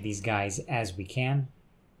many of these guys as we can.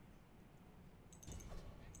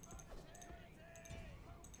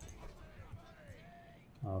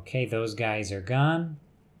 Okay, those guys are gone.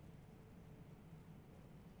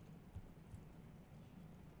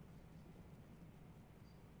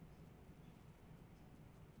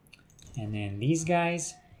 And then these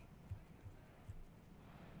guys.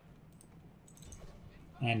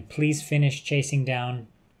 And please finish chasing down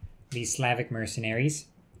these Slavic mercenaries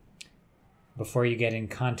before you get in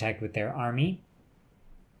contact with their army.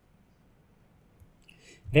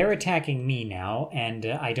 They're attacking me now, and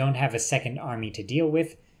I don't have a second army to deal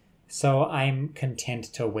with, so I'm content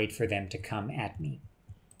to wait for them to come at me.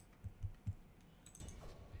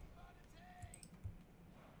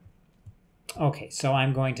 Okay, so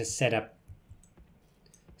I'm going to start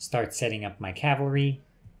setting up my cavalry,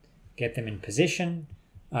 get them in position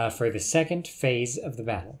for the second phase of the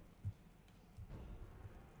battle.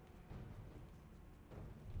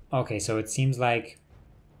 Okay, so it seems like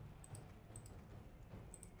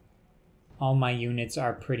all my units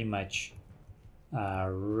are pretty much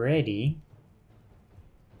ready.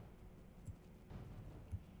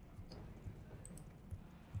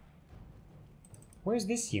 Where's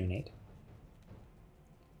this unit?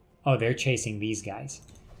 Oh, they're chasing these guys.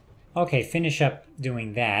 Okay, finish up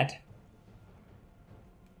doing that.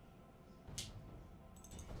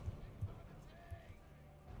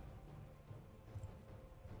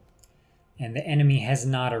 And the enemy has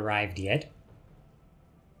not arrived yet.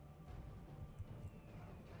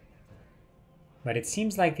 But it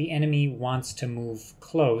seems like the enemy wants to move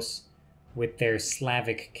close with their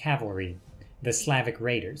Slavic cavalry, the Slavic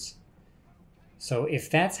raiders. So if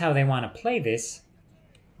that's how they want to play this,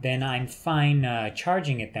 then I'm fine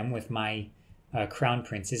charging at them with my Crown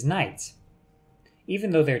Prince's knights. Even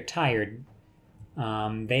though they're tired,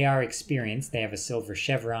 they are experienced, they have a silver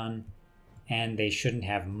chevron, and they shouldn't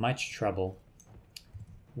have much trouble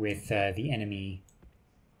with the enemy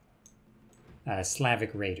Slavic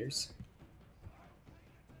raiders.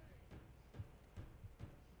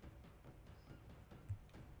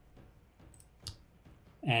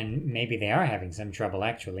 And maybe they are having some trouble,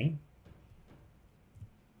 actually.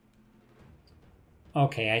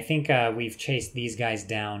 Okay, I think we've chased these guys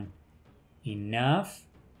down enough.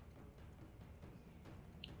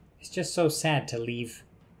 It's just so sad to leave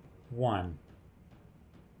one.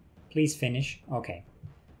 Please finish. Okay.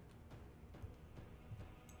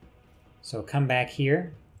 So come back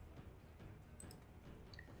here.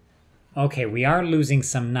 Okay, we are losing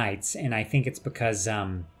some knights, and I think it's because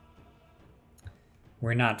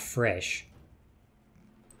we're not fresh.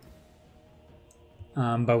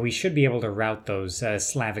 But we should be able to rout those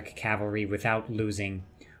Slavic cavalry without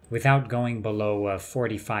going below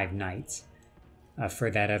 45 knights for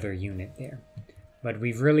that other unit there. But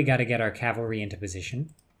we've really got to get our cavalry into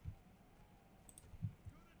position.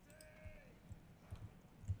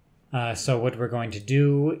 So what we're going to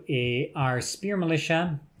do is our spear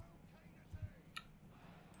militia,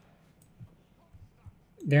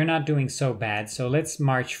 they're not doing so bad, so let's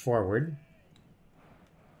march forward.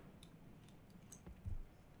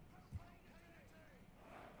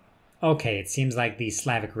 Okay, it seems like these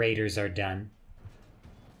Slavic raiders are done.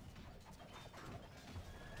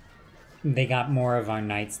 They got more of our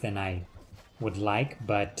knights than I would like,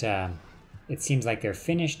 but it seems like they're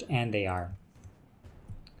finished, and they are.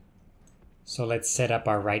 So let's set up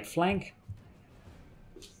our right flank.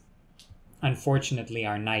 Unfortunately,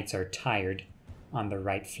 our knights are tired on the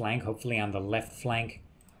right flank. Hopefully on the left flank.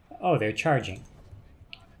 Oh, they're charging.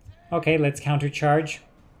 Okay, let's countercharge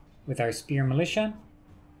with our spear militia.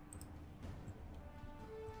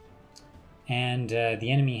 And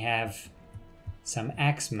the enemy have some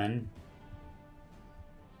axemen.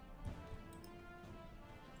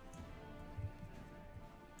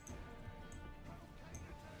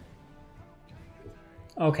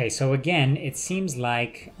 Okay, so again, it seems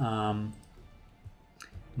like my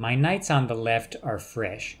knights on the left are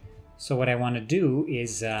fresh. So what I want to do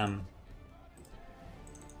is I'll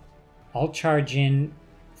charge in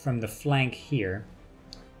from the flank here.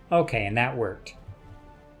 Okay, and that worked.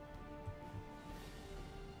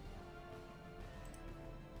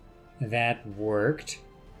 That worked.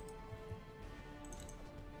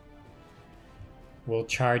 We'll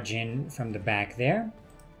charge in from the back there.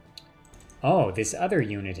 Oh, this other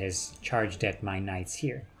unit has charged at my knights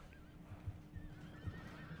here.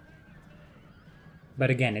 But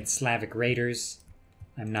again, it's Slavic raiders.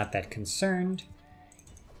 I'm not that concerned.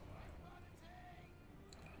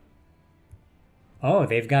 Oh,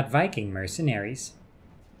 they've got Viking mercenaries.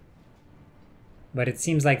 But it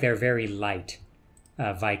seems like they're very light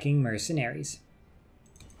Viking mercenaries.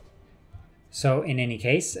 So in any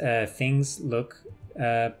case, things look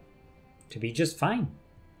to be just fine.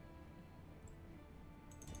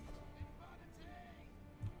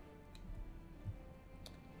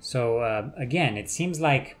 So again, it seems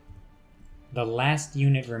like the last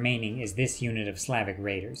unit remaining is this unit of Slavic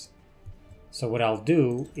raiders. So what I'll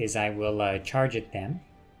do is I will charge at them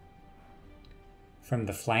from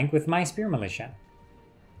the flank with my spear militia.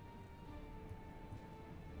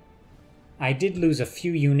 I did lose a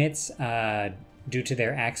few units due to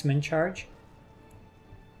their axeman charge.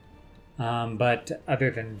 But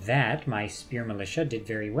other than that, my spear militia did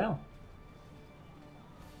very well.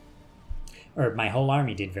 Or my whole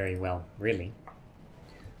army did very well, really.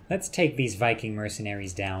 Let's take these Viking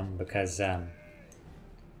mercenaries down because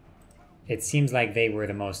it seems like they were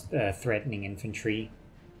the most threatening infantry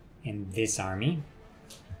in this army.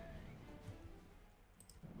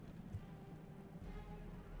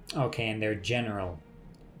 Okay, and their general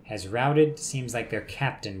has routed. Seems like their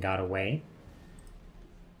captain got away.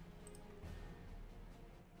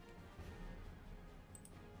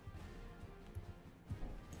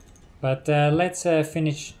 But let's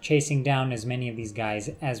finish chasing down as many of these guys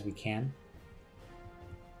as we can.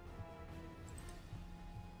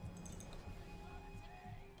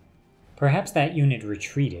 Perhaps that unit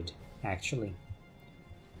retreated, actually.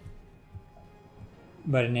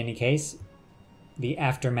 But in any case, the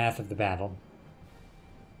aftermath of the battle.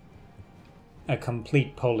 A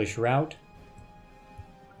complete Polish rout.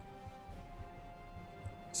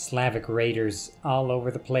 Slavic raiders all over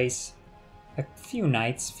the place. A few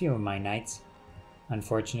of my knights,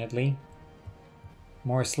 unfortunately.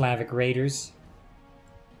 More Slavic raiders.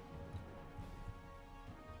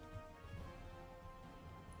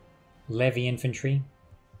 Levy infantry.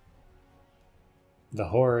 The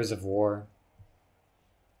horrors of war.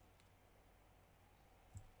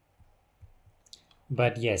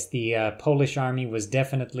 But yes, the Polish army was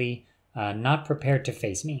definitely not prepared to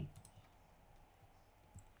face me.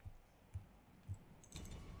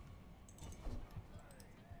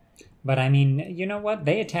 But I mean, you know what?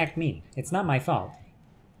 They attacked me. It's not my fault.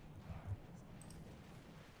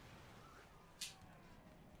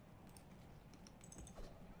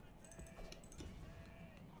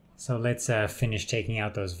 So let's finish taking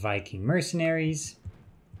out those Viking mercenaries.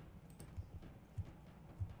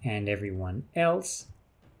 And everyone else.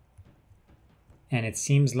 And it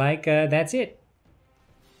seems like that's it.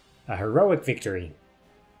 A heroic victory.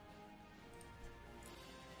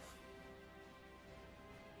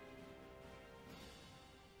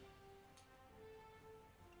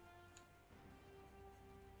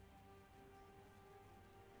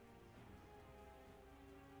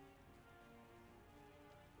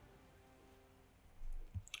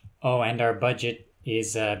 Oh, and our budget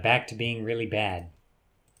is back to being really bad.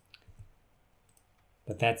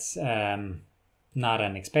 But that's not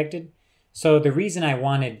unexpected. So the reason I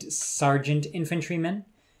wanted sergeant infantrymen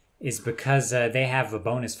is because they have a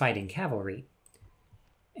bonus fighting cavalry.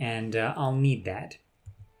 And I'll need that.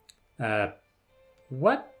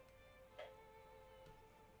 What?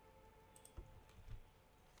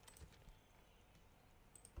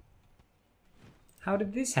 How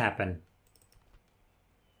did this happen?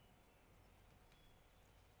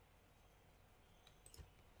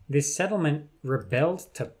 This settlement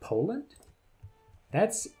rebelled to Poland?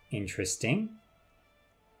 That's interesting.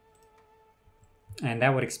 And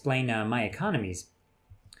that would explain my economy's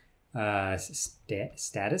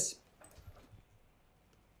status.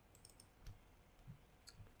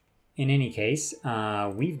 In any case,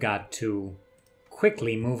 we've got to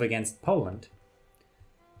quickly move against Poland.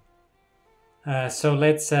 So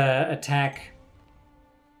let's attack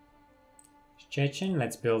Chechen.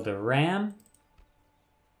 Let's build a ram.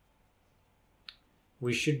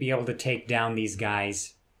 We should be able to take down these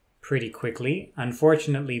guys pretty quickly.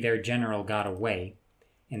 Unfortunately, their general got away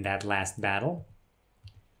in that last battle.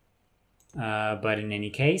 But in any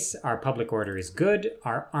case, our public order is good.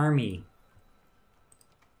 Our army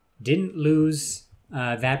didn't lose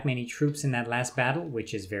that many troops in that last battle,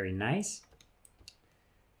 which is very nice.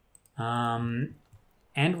 And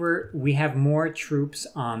we have more troops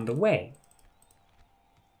on the way.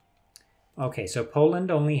 Okay, so Poland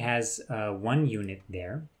only has 1 unit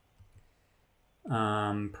there.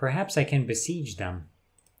 Perhaps I can besiege them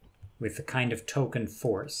with a kind of token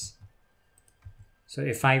force. So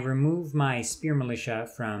if I remove my spear militia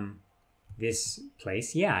from this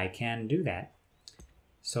place, yeah, I can do that.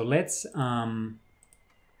 So let's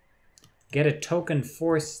get a token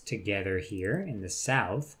force together here in the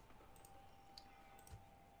south.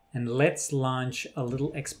 And let's launch a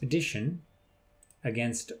little expedition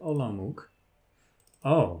against Olomouc.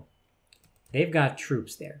 Oh, they've got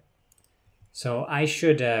troops there. So I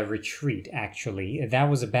should retreat, actually. That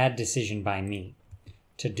was a bad decision by me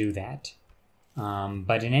to do that.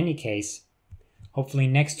 But in any case, hopefully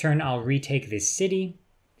next turn I'll retake this city,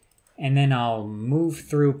 and then I'll move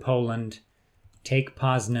through Poland, take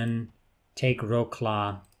Poznan, take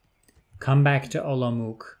Wrocław, come back to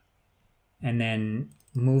Olomouc, and then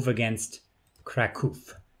move against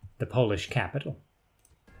Kraków, the Polish capital.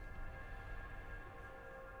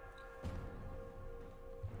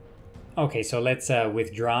 Okay, so let's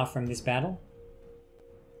withdraw from this battle.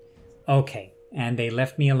 Okay, and they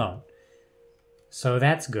left me alone. So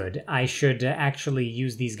that's good. I should actually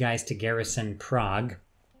use these guys to garrison Prague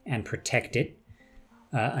and protect it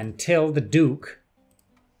until the Duke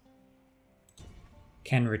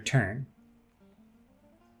can return.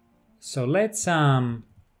 So let's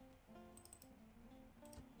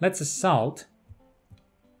assault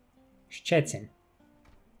Szczecin.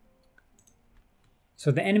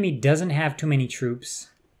 So the enemy doesn't have too many troops.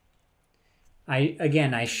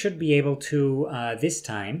 I should be able to this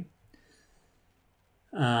time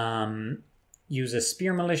use a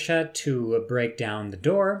spear militia to break down the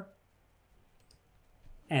door,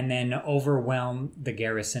 and then overwhelm the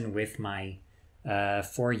garrison with my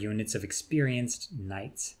 4 units of experienced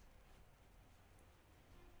knights.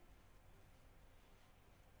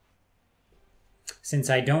 Since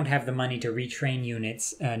I don't have the money to retrain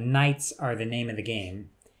units, knights are the name of the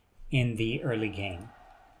game in the early game.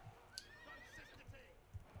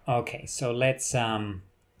 Okay, so let's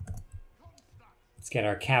get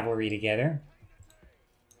our cavalry together.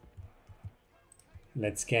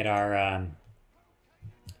 Let's get our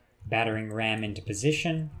battering ram into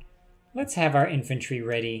position. Let's have our infantry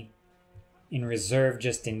ready in reserve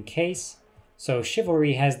just in case. So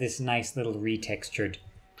Chivalry has this nice little retextured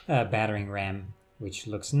battering ram, which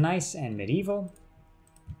looks nice and medieval.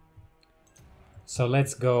 So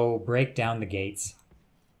let's go break down the gates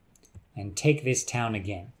and take this town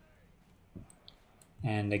again.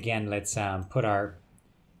 And again, let's put our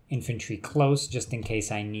infantry close just in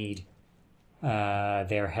case I need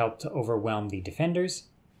their help to overwhelm the defenders.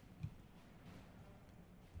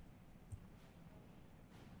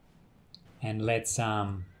 And let's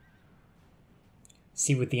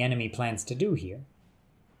see what the enemy plans to do here.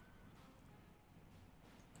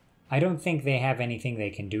 I don't think they have anything they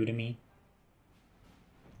can do to me.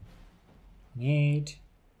 8,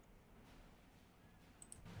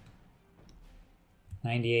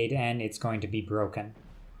 98, and it's going to be broken.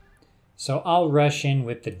 So I'll rush in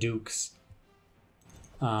with the Duke's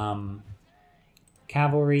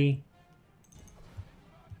cavalry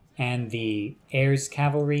and the heir's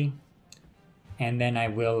cavalry, and then I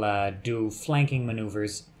will do flanking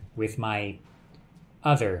maneuvers with my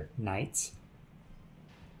other knights,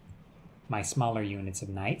 my smaller units of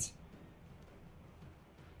knights.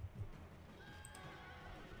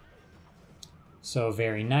 So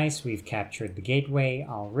very nice, we've captured the gateway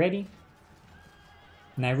already.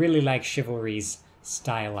 And I really like Chivalry's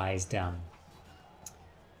stylized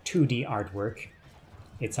 2D artwork.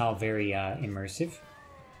 It's all very immersive.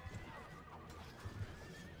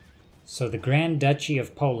 So the Grand Duchy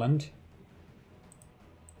of Poland.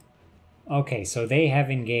 Okay, so they have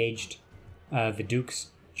engaged the Duke's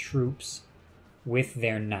troops with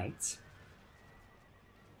their knights.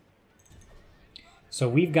 So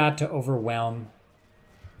we've got to overwhelm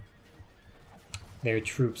their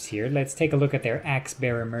troops here. Let's take a look at their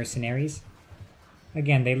axe-bearer mercenaries.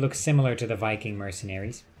 Again, they look similar to the Viking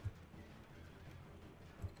mercenaries.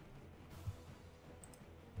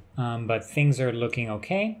 But things are looking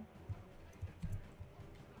okay.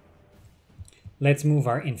 Let's move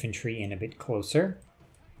our infantry in a bit closer.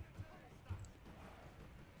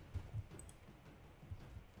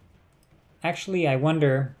 Actually, I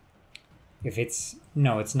wonder if it's...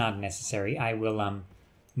 No, it's not necessary. I will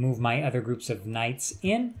move my other groups of knights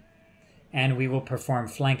in, and we will perform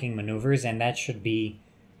flanking maneuvers, and that should be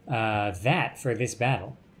that for this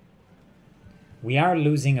battle. We are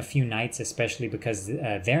losing a few knights, especially because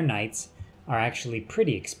their knights are actually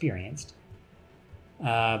pretty experienced.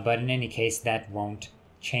 But in any case, that won't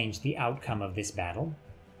change the outcome of this battle.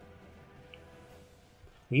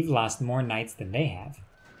 We've lost more knights than they have,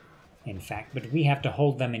 in fact, but we have to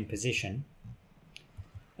hold them in position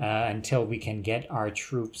until we can get our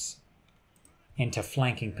troops into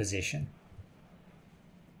flanking position.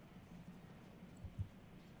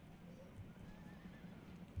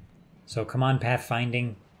 So come on,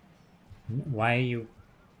 pathfinding. Why are you...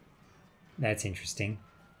 That's interesting.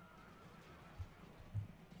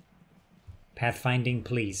 Pathfinding,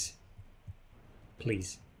 please.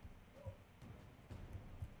 Please.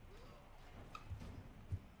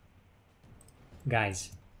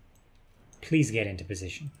 Guys, please get into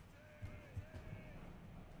position.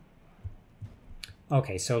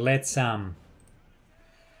 Okay, so let's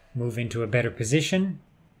move into a better position.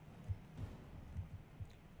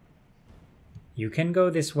 You can go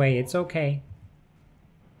this way, it's okay.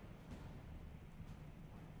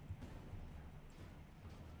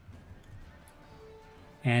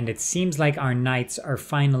 And it seems like our knights are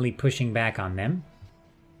finally pushing back on them.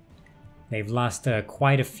 They've lost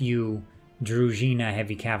quite a few druzina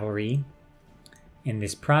heavy cavalry in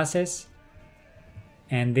this process.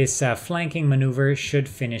 And this flanking maneuver should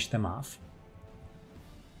finish them off.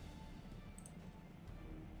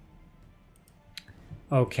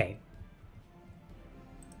 Okay.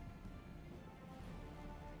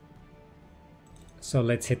 So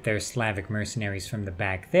let's hit their Slavic mercenaries from the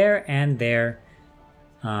back there and their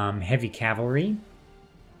heavy cavalry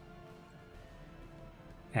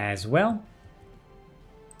as well.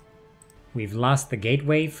 We've lost the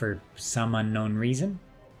gateway for some unknown reason.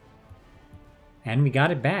 And we got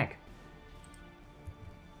it back.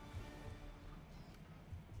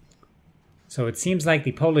 So it seems like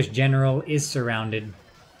the Polish general is surrounded.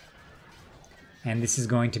 And this is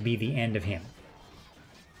going to be the end of him.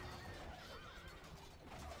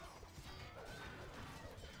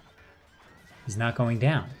 He's not going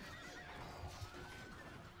down.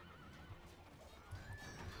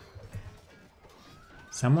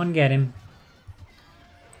 Someone get him.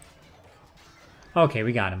 Okay,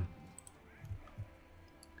 we got him.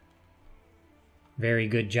 Very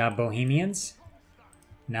good job, Bohemians.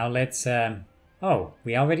 Now let's... oh,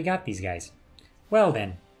 we already got these guys. Well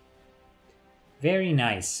then. Very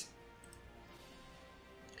nice.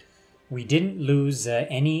 We didn't lose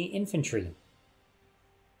any infantry.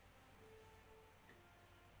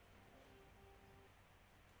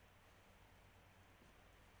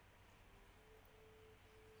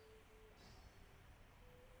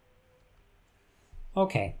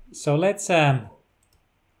 Okay, so let's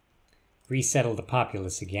resettle the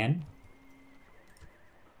populace again.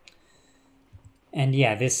 And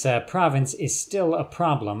yeah, this province is still a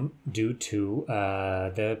problem due to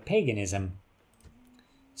the paganism.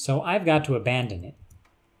 So I've got to abandon it.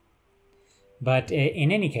 But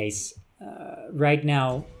in any case, right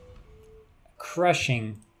now,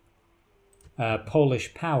 crushing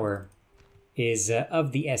Polish power is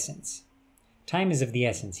of the essence. Time is of the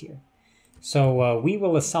essence here. So we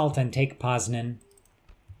will assault and take Poznan,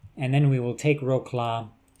 and then we will take Wrocław,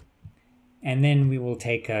 and then we will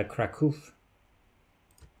take Kraków.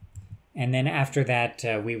 And then after that,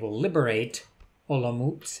 we will liberate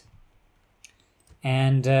Olomouc.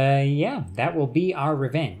 And yeah, that will be our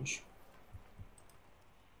revenge.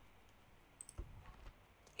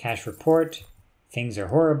 Cash report. Things are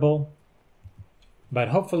horrible. But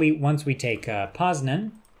hopefully, once we take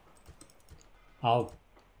Poznan, I'll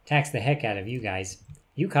tax the heck out of you guys.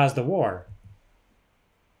 You caused the war.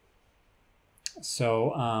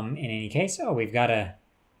 So, in any case, oh, we've got a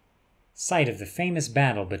site of the famous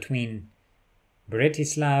battle between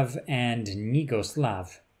Bretislav and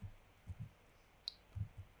Nigoslav.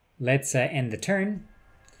 Let's end the turn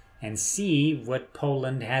and see what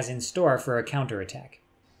Poland has in store for a counterattack.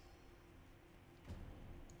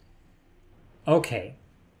 Okay.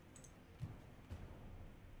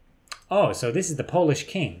 Oh, so this is the Polish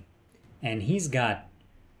king, and he's got,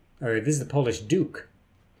 or this is the Polish duke,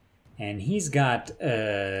 and he's got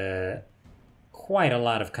quite a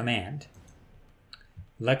lot of command.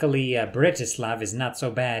 Luckily, Bretislav is not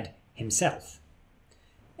so bad himself.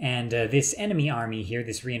 And this enemy army here,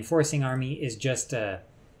 this reinforcing army, is just a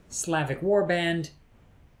Slavic warband.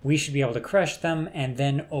 We should be able to crush them and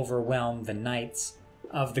then overwhelm the knights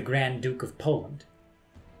of the Grand Duke of Poland.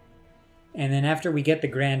 And then after we get the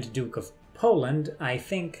Grand Duke of Poland, I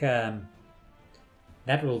think that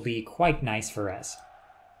will be quite nice for us.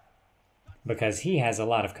 Because he has a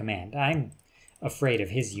lot of command. I'm afraid of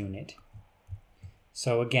his unit.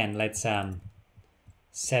 So again, let's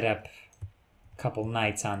set up a couple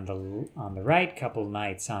knights on the right, couple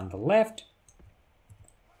knights on the left.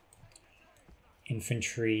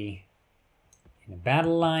 Infantry in a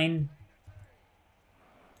battle line.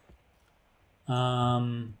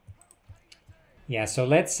 Yeah, so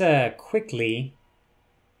let's quickly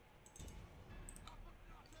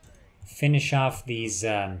finish off these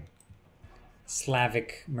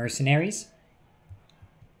Slavic mercenaries.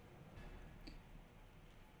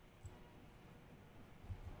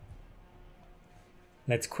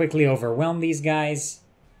 Let's quickly overwhelm these guys,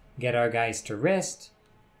 get our guys to rest,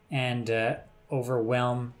 and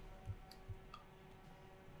overwhelm.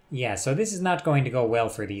 Yeah, so this is not going to go well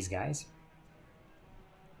for these guys.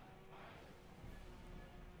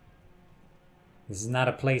 This is not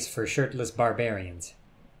a place for shirtless barbarians.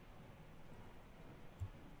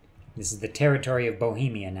 This is the territory of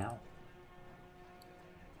Bohemia now.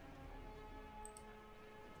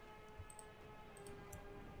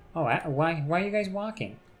 Oh, why are you guys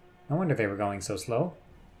walking? No wonder they were going so slow.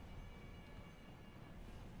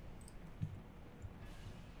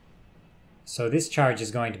 So this charge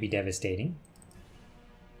is going to be devastating.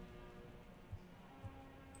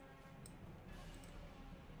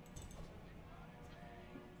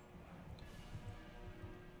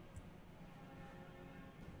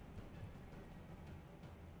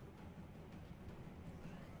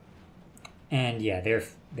 And yeah,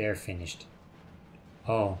 they're finished.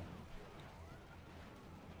 Oh.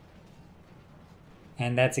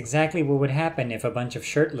 And that's exactly what would happen if a bunch of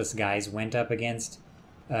shirtless guys went up against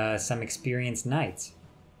some experienced knights.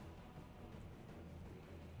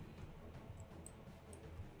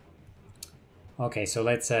 Okay, so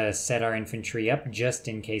let's set our infantry up just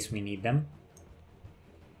in case we need them.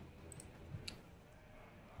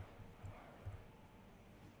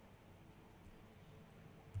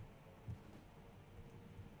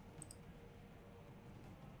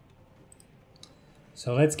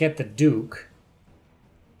 So let's get the Duke.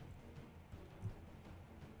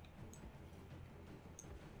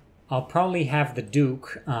 I'll probably have the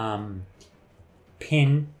Duke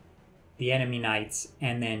pin the enemy knights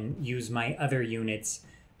and then use my other units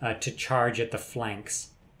to charge at the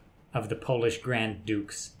flanks of the Polish Grand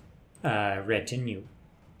Duke's retinue.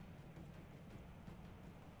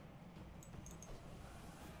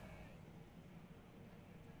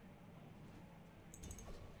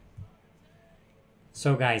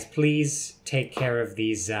 So guys, please take care of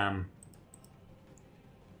these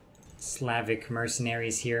Slavic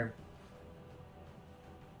mercenaries here.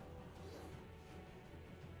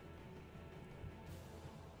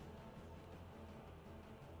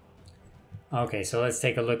 Okay, so let's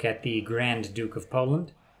take a look at the Grand Duke of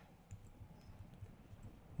Poland.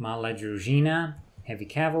 Mala druzina, heavy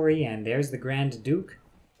cavalry, and there's the Grand Duke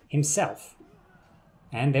himself.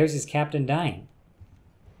 And there's his captain dying.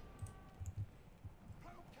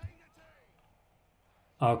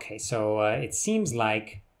 Okay, so it seems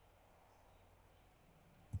like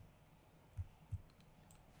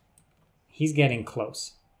he's getting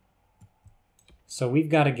close. So we've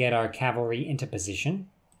got to get our cavalry into position.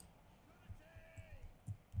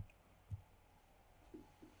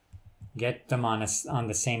 Get them on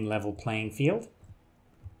the same level playing field.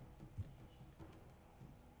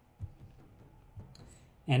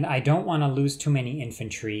 And I don't want to lose too many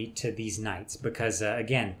infantry to these knights because,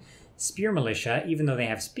 again, spear militia, even though they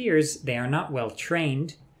have spears, they are not well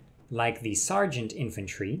trained like the sergeant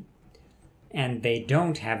infantry, and they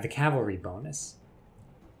don't have the cavalry bonus.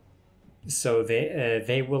 So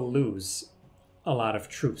they will lose a lot of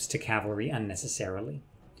troops to cavalry unnecessarily.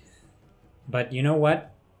 But you know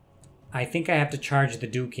what? I think I have to charge the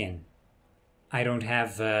Duke in. I don't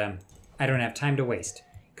have time to waste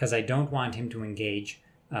because I don't want him to engage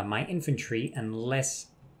my infantry unless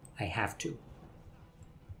I have to.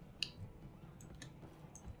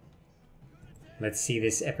 Let's see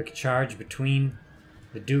this epic charge between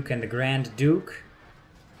the Duke and the Grand Duke.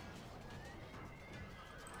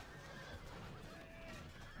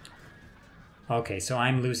 Okay, so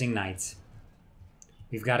I'm losing knights.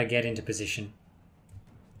 We've got to get into position.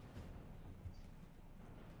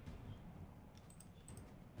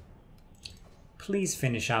 Please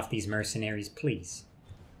finish off these mercenaries, please.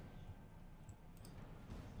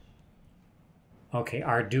 Okay,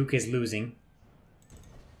 our Duke is losing.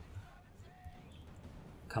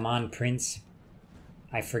 Come on, Prince.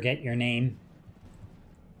 I forget your name.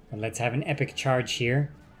 But let's have an epic charge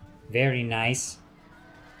here. Very nice.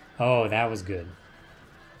 Oh, that was good.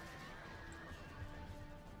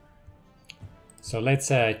 So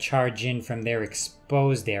let's charge in from their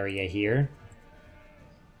exposed area here.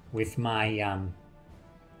 With my,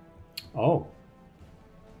 Oh,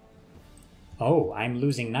 I'm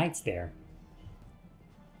losing knights there.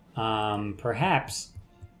 Perhaps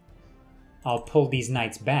I'll pull these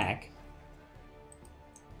knights back.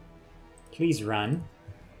 Please run.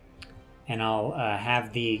 And I'll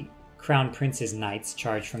have the Crown Prince's knights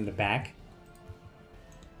charge from the back.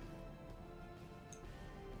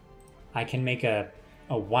 I can make a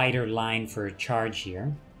wider line for a charge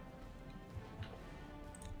here.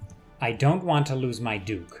 I don't want to lose my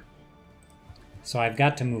Duke, so I've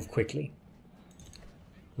got to move quickly.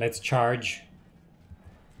 Let's charge.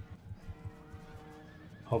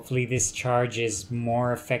 Hopefully this charge is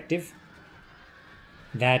more effective.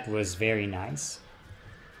 That was very nice.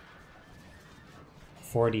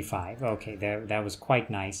 45. Okay, that was quite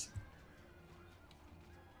nice.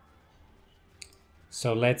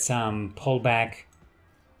 So let's pull back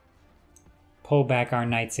our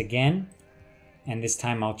knights again, and this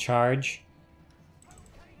time I'll charge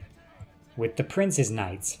with the prince's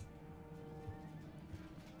knights.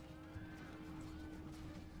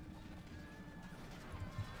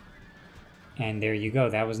 And there you go.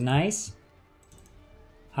 That was nice.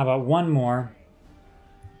 How about one more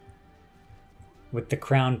with the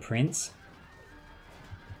crown prince?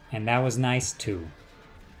 And that was nice too.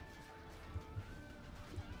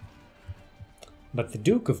 But the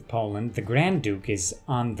Duke of Poland, the Grand Duke, is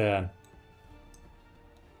on the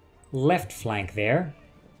left flank there.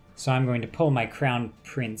 So I'm going to pull my crown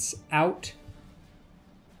prince out.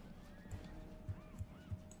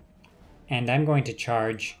 And I'm going to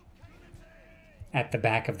charge at the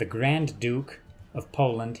back of the Grand Duke of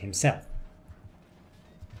Poland himself.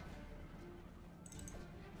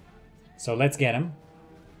 So let's get him.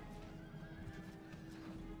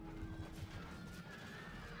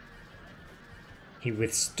 He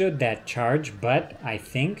withstood that charge, but I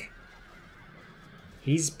think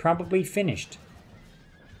he's probably finished.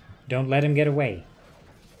 Don't let him get away.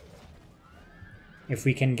 If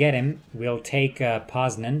we can get him, we'll take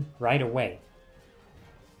Poznan right away.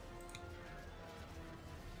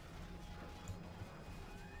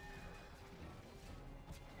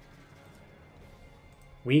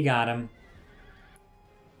 We got him.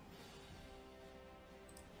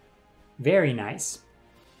 Very nice.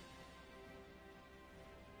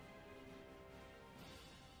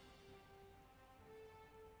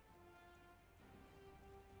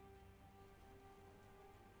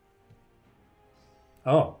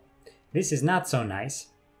 Oh, this is not so nice.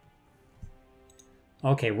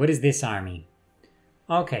 Okay, what is this army?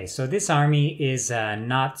 Okay, so this army is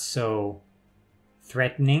not so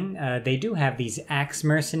threatening. They do have these axe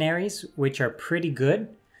mercenaries, which are pretty good,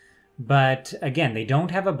 but again, they don't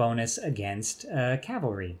have a bonus against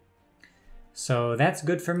cavalry. So that's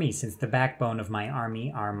good for me, since the backbone of my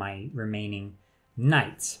army are my remaining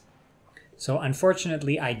knights. So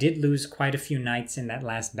unfortunately, I did lose quite a few knights in that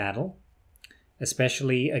last battle,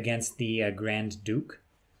 especially against the Grand Duke.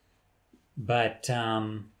 But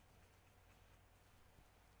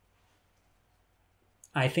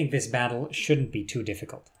I think this battle shouldn't be too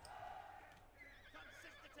difficult.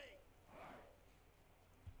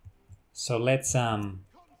 So let's I'm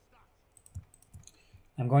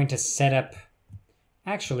going to set up,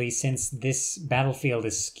 actually, since this battlefield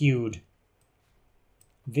is skewed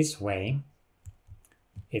this way,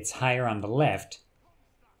 it's higher on the left,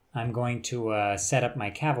 I'm going to set up my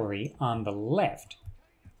cavalry on the left.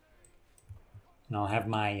 And I'll have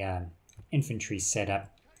my infantry set up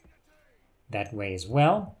that way as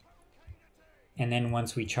well. And then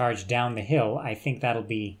once we charge down the hill, I think that'll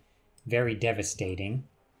be very devastating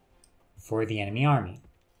for the enemy army.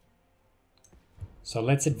 So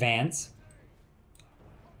let's advance.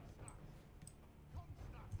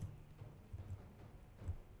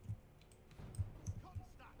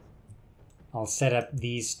 I'll set up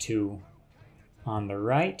these two on the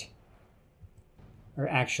right. Or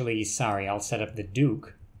actually, sorry, I'll set up the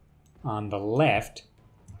Duke on the left,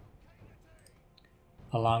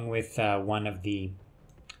 along with one of the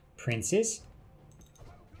princes.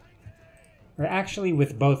 Or actually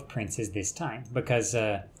with both princes this time, because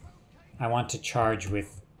I want to charge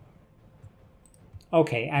with...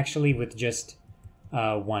 Okay, actually with just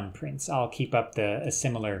one prince. I'll keep up a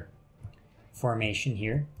similar formation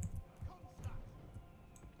here.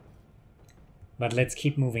 But let's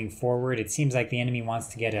keep moving forward. It seems like the enemy wants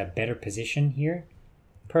to get a better position here,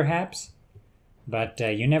 perhaps. But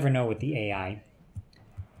you never know with the AI.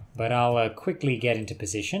 But I'll quickly get into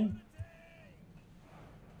position.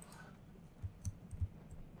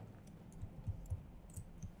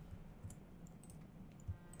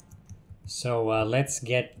 So let's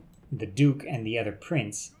get the Duke and the other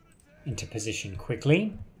prince into position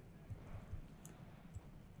quickly.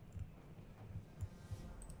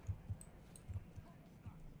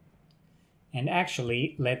 And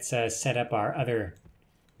actually, let's set up our other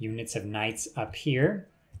units of knights up here,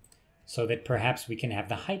 so that perhaps we can have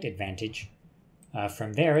the height advantage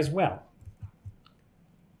from there as well.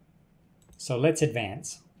 So let's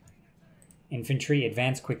advance. Infantry,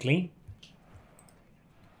 advance quickly.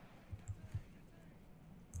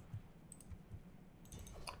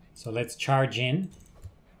 So let's charge in.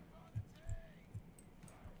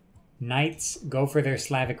 Knights, go for their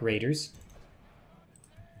Slavic raiders.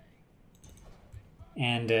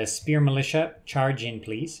 And spear militia, charge in,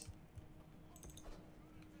 please.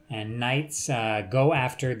 And knights, go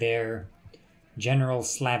after their general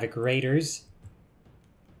Slavic raiders.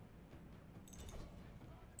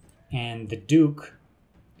 And the Duke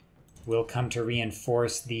will come to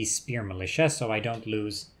reinforce the spear militia, so I don't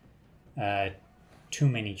lose too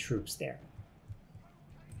many troops there.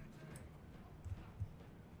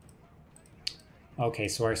 Okay,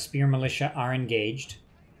 so our spear militia are engaged.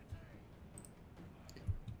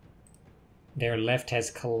 Their left has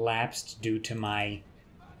collapsed due to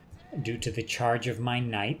the charge of my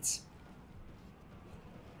knights.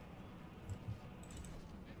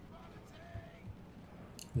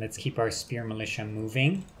 Let's keep our spear militia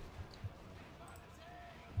moving.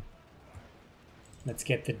 Let's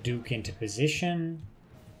get the Duke into position.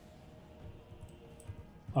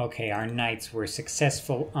 Okay, our knights were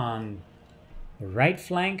successful on the right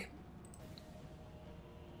flank.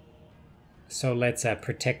 So let's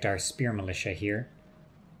protect our spear militia here.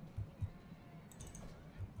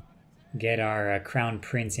 Get our crown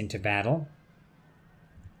prince into battle.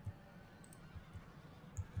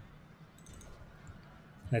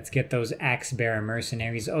 Let's get those axe bearer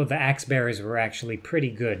mercenaries. Oh, the axe bearers were actually pretty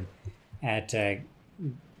good at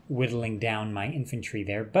whittling down my infantry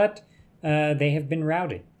there, but they have been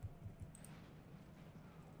routed.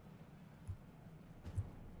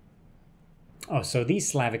 Oh, so these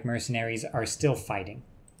Slavic mercenaries are still fighting.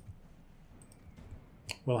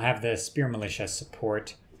 We'll have the spear militia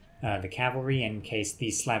support the cavalry in case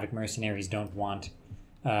these Slavic mercenaries don't want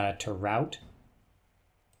to rout.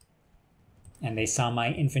 And they saw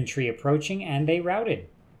my infantry approaching and they routed.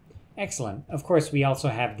 Excellent. Of course, we also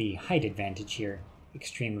have the height advantage here,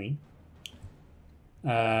 extremely.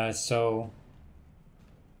 So,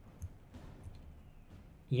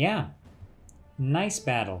 yeah, nice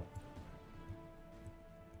battle.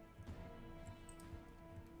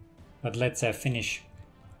 But let's finish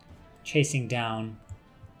chasing down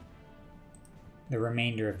the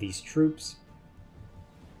remainder of these troops.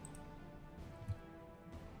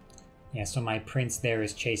 Yeah, so my prince there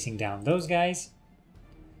is chasing down those guys.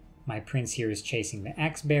 My prince here is chasing the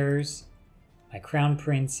axe bearers. My crown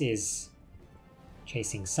prince is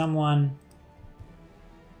chasing someone.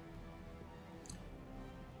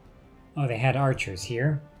 Oh, they had archers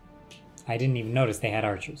here. I didn't even notice they had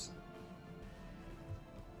archers.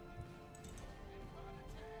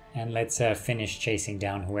 And let's finish chasing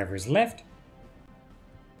down whoever's left.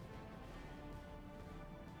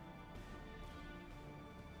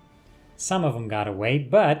 Some of them got away,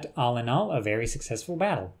 but all in all, a very successful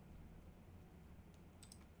battle.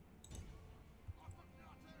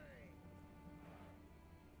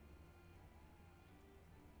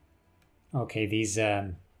 Okay, these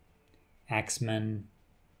axemen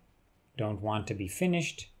don't want to be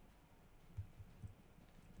finished.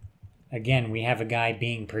 Again, we have a guy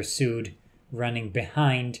being pursued, running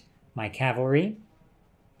behind my cavalry.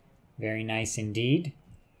 Very nice indeed.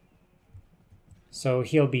 So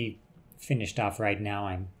he'll be finished off right now,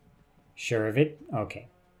 I'm sure of it. Okay.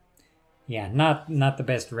 Yeah, not the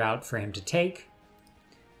best route for him to take,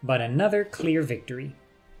 but another clear victory.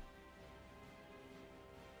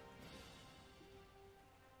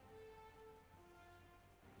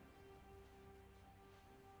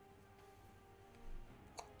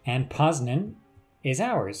 And Poznan is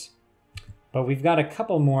ours. But we've got a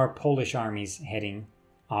couple more Polish armies heading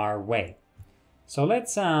our way. So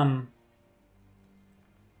let's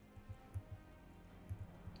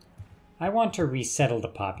I want to resettle the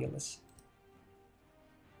populace.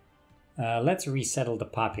 Let's resettle the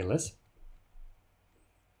populace.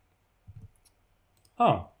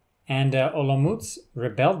 Oh, and Olomouc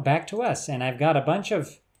rebelled back to us, and I've got a bunch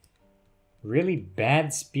of really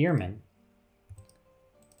bad spearmen.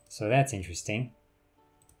 So that's interesting.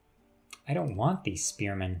 I don't want these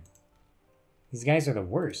spearmen. These guys are the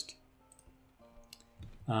worst.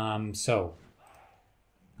 So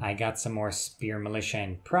I got some more spear militia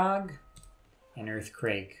in Prague. An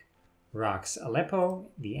earthquake rocks Aleppo.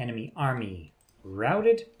 The enemy army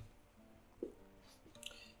routed.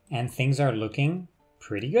 And things are looking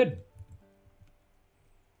pretty good.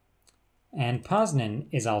 And Poznan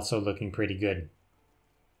is also looking pretty good.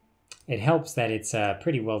 It helps that it's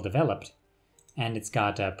pretty well developed. And it's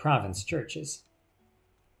got province churches.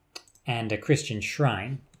 And a Christian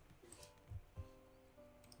shrine.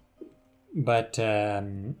 But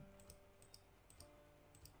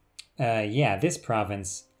Yeah, this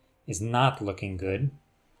province is not looking good,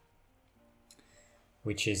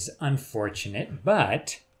 which is unfortunate,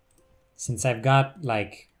 but since I've got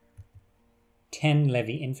like 10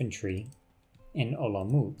 levy infantry in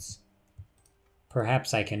Olomouc,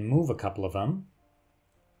 perhaps I can move a couple of them.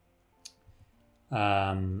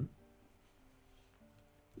 How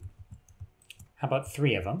about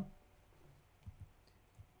 3 of them?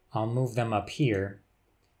 I'll move them up here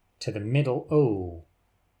to the middle. Oh,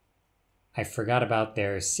 I forgot about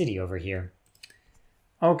their city over here.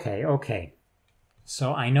 Okay.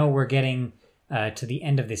 So I know we're getting to the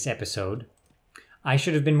end of this episode. I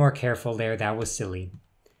should have been more careful there. That was silly.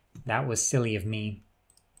 That was silly of me.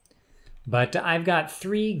 But I've got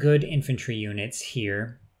 3 good infantry units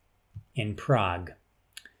here in Prague.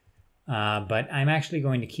 But I'm actually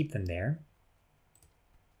going to keep them there.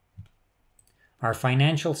 Our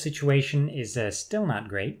financial situation is still not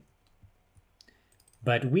great.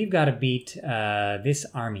 But we've got to beat this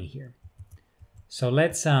army here. So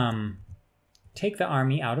let's take the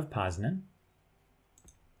army out of Poznan.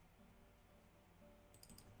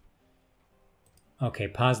 Okay,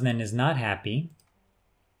 Poznan is not happy.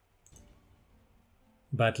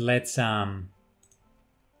 But let's...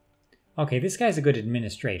 Okay, this guy's a good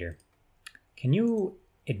administrator. Can you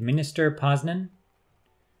administer Poznan?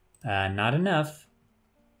 Not enough.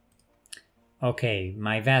 Okay,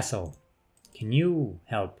 my vassal. Can you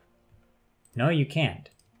help? No, you can't.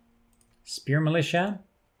 Spear militia?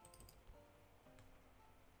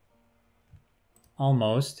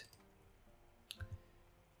 Almost.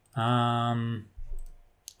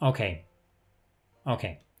 Okay.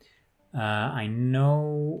 I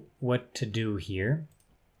know what to do here.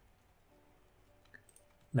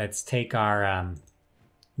 Let's take our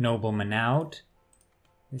nobleman out.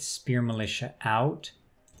 The spear militia out.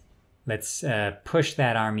 Let's push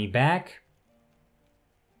that army back.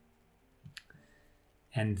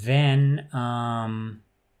 And then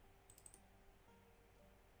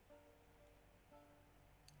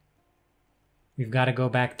we've got to go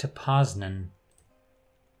back to Poznan,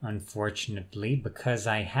 unfortunately, because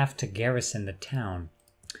I have to garrison the town.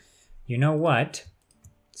 You know what?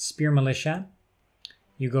 Spear militia,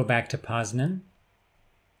 you go back to Poznan.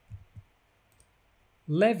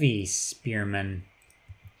 Levy spearmen.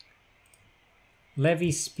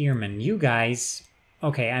 Levy spearmen, you guys...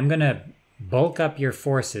 Okay, I'm gonna bulk up your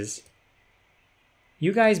forces.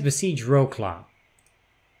 You guys besiege Wroclaw.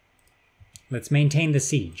 Let's maintain the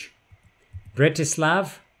siege.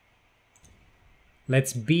 Bretislav,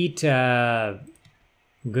 let's beat good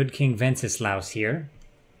King Wenceslaus here.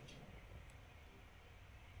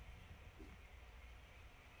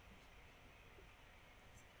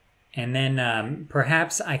 And then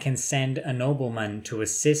perhaps I can send a nobleman to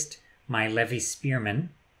assist my levy spearmen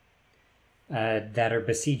that are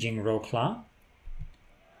besieging Wroclaw.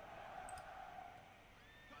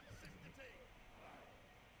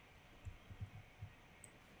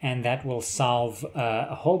 And that will solve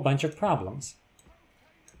a whole bunch of problems.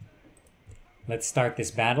 Let's start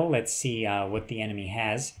this battle. Let's see what the enemy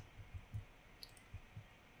has.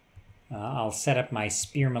 I'll set up my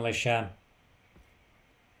spear militia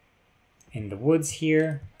in the woods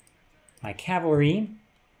here. My cavalry.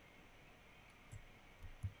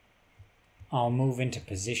 I'll move into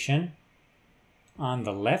position on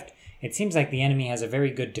the left. It seems like the enemy has a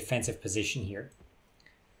very good defensive position here.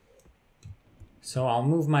 So I'll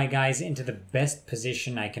move my guys into the best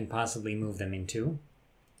position I can possibly move them into.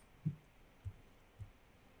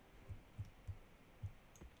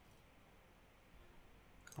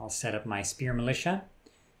 I'll set up my spear militia.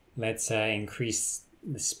 Let's increase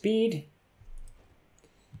the speed.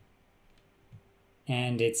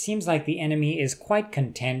 And it seems like the enemy is quite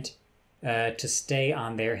content to stay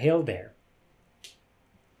on their hill there.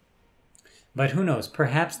 But who knows,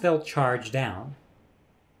 perhaps they'll charge down.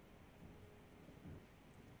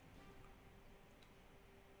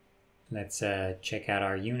 Let's check out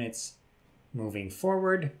our units moving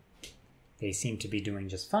forward. They seem to be doing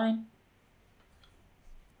just fine.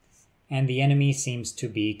 And the enemy seems to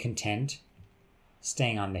be content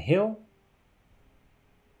staying on the hill.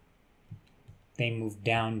 They moved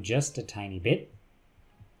down just a tiny bit.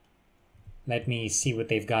 Let me see what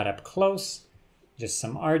they've got up close. Just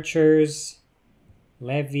some archers,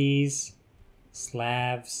 levies,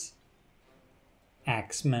 Slavs,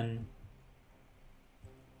 axemen,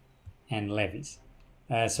 and levies.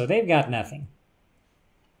 So they've got nothing.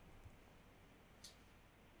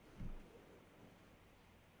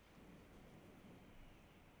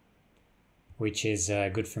 Which is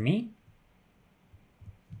good for me.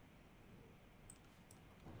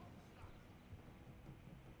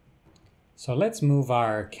 So let's move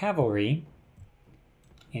our cavalry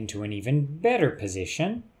into an even better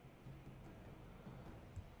position.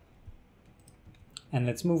 And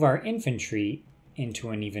let's move our infantry into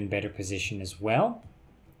an even better position as well.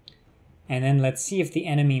 And then let's see if the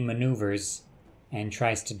enemy maneuvers and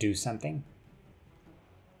tries to do something.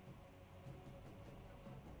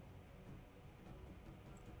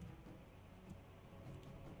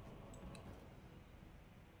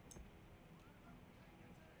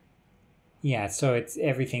 Yeah, so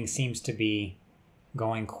everything seems to be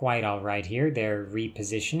going quite all right here. They're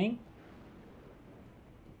repositioning.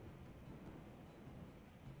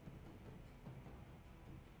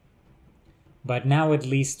 But now at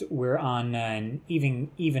least we're on an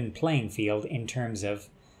even playing field in terms of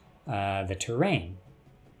the terrain.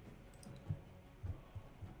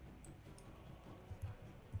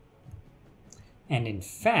 And in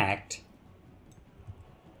fact,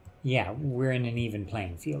 yeah, we're in an even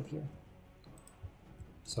playing field here.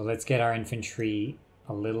 So let's get our infantry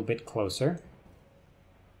a little bit closer.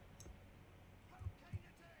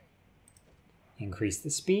 Increase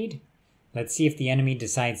the speed. Let's see if the enemy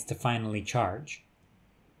decides to finally charge.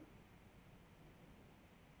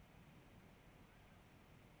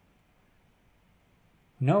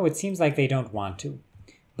 No, it seems like they don't want to.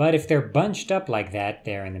 But if they're bunched up like that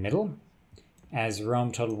there in the middle, as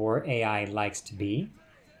Rome Total War AI likes to be,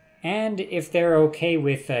 and if they're okay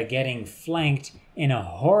with getting flanked in a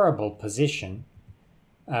horrible position,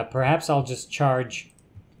 perhaps I'll just charge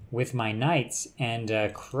with my knights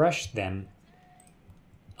and crush them.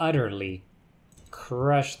 Utterly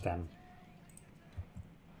crush them.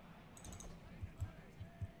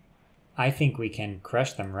 I think we can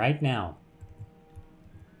crush them right now.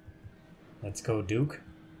 Let's go, Duke.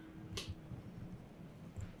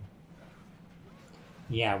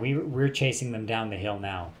 Yeah, we're chasing them down the hill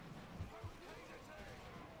now.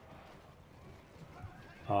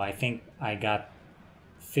 Oh, I think I got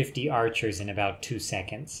 50 archers in about 2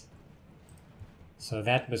 seconds. So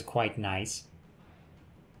that was quite nice.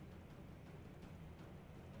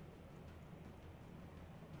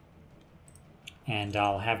 And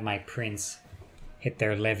I'll have my prince hit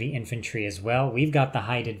their levy infantry as well. We've got the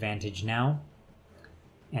height advantage now,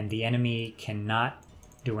 and the enemy cannot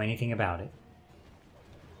do anything about it.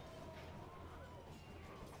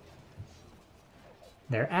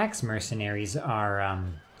 Their axe mercenaries are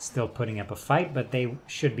still putting up a fight, but they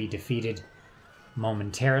should be defeated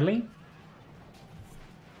momentarily.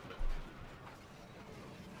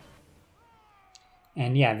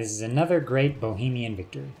 And yeah, this is another great Bohemian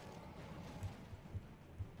victory.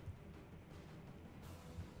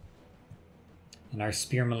 And our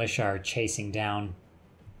spear militia are chasing down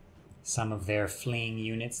some of their fleeing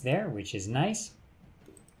units there, which is nice.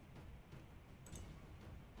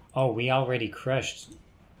 Oh, we already crushed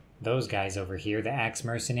those guys over here, the axe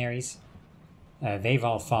mercenaries. They've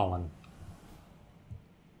all fallen.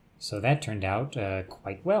 So that turned out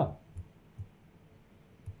quite well.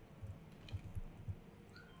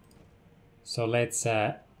 So let's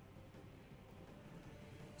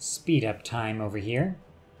speed up time over here.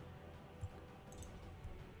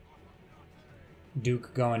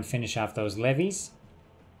 Duke, go and finish off those levies.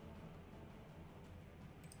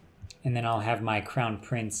 And then I'll have my crown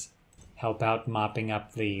prince help out mopping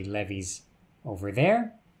up the levies over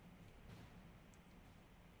there.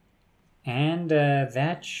 And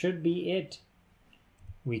that should be it.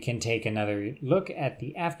 We can take another look at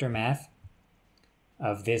the aftermath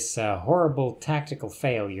of this horrible tactical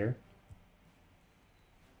failure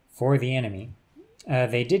for the enemy.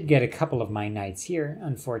 They did get a couple of my knights here,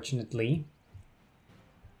 unfortunately.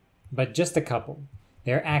 But just a couple.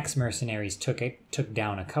 Their axe mercenaries took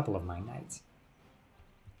down a couple of my knights.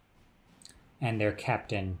 And their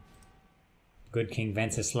captain, good King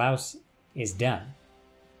Wenceslaus, is done.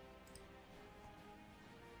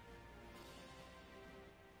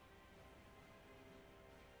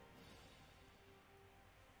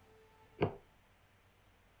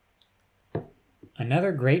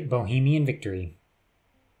 Another great Bohemian victory.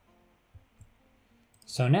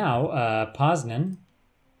 So now, Poznan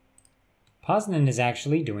is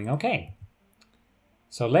actually doing okay.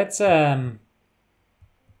 So let's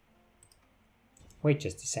wait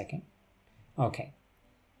just a second. Okay,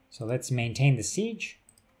 so let's maintain the siege.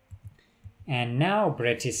 And now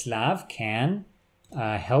Bretislav can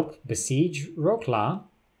help besiege Wroclaw.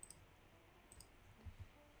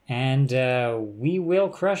 And we will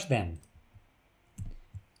crush them.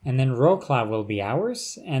 And then Wroclaw will be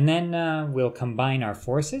ours. And then we'll combine our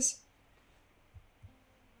forces.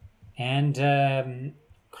 And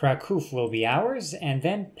Kraków will be ours, and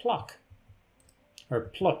then Plock, or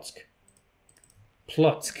Plock.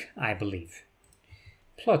 Plotzk, I believe.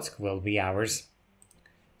 Plotzk will be ours.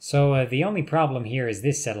 So the only problem here is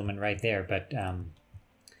this settlement right there, but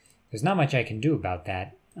there's not much I can do about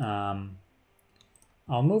that.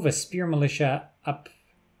 I'll move a spear militia up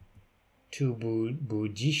to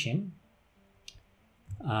Bujishin.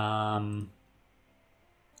 And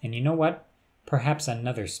you know what? Perhaps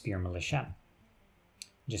another spear militia,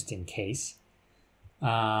 just in case.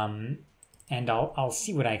 And I'll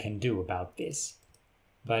see what I can do about this.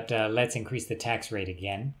 But let's increase the tax rate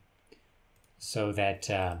again so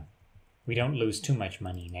that we don't lose too much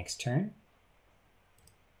money next turn.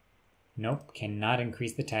 Nope, cannot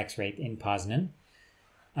increase the tax rate in Poznan.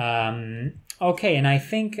 Okay, and I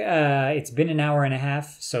think it's been an hour and a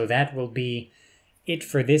half, so that will be it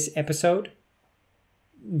for this episode.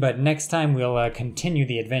 But next time we'll continue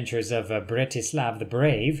the adventures of Bretislav the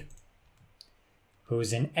Brave,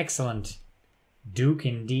 who's an excellent duke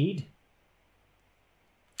indeed.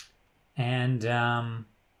 And yeah,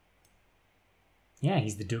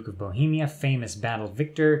 he's the Duke of Bohemia, famous battle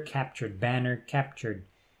victor, captured banner, captured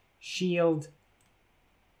shield,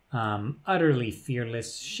 utterly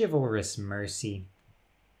fearless, chivalrous mercy,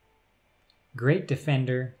 great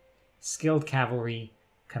defender, skilled cavalry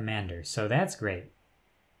commander. So that's great.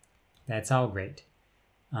 That's all great.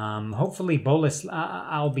 Hopefully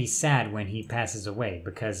I'll be sad when he passes away,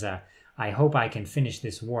 because I hope I can finish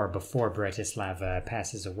this war before Bretislav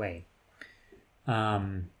passes away.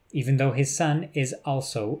 Even though his son is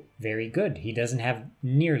also very good. He doesn't have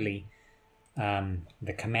nearly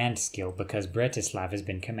the command skill, because Bretislav has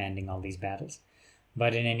been commanding all these battles.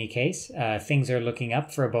 But in any case, things are looking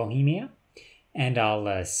up for Bohemia, and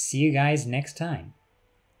I'll see you guys next time.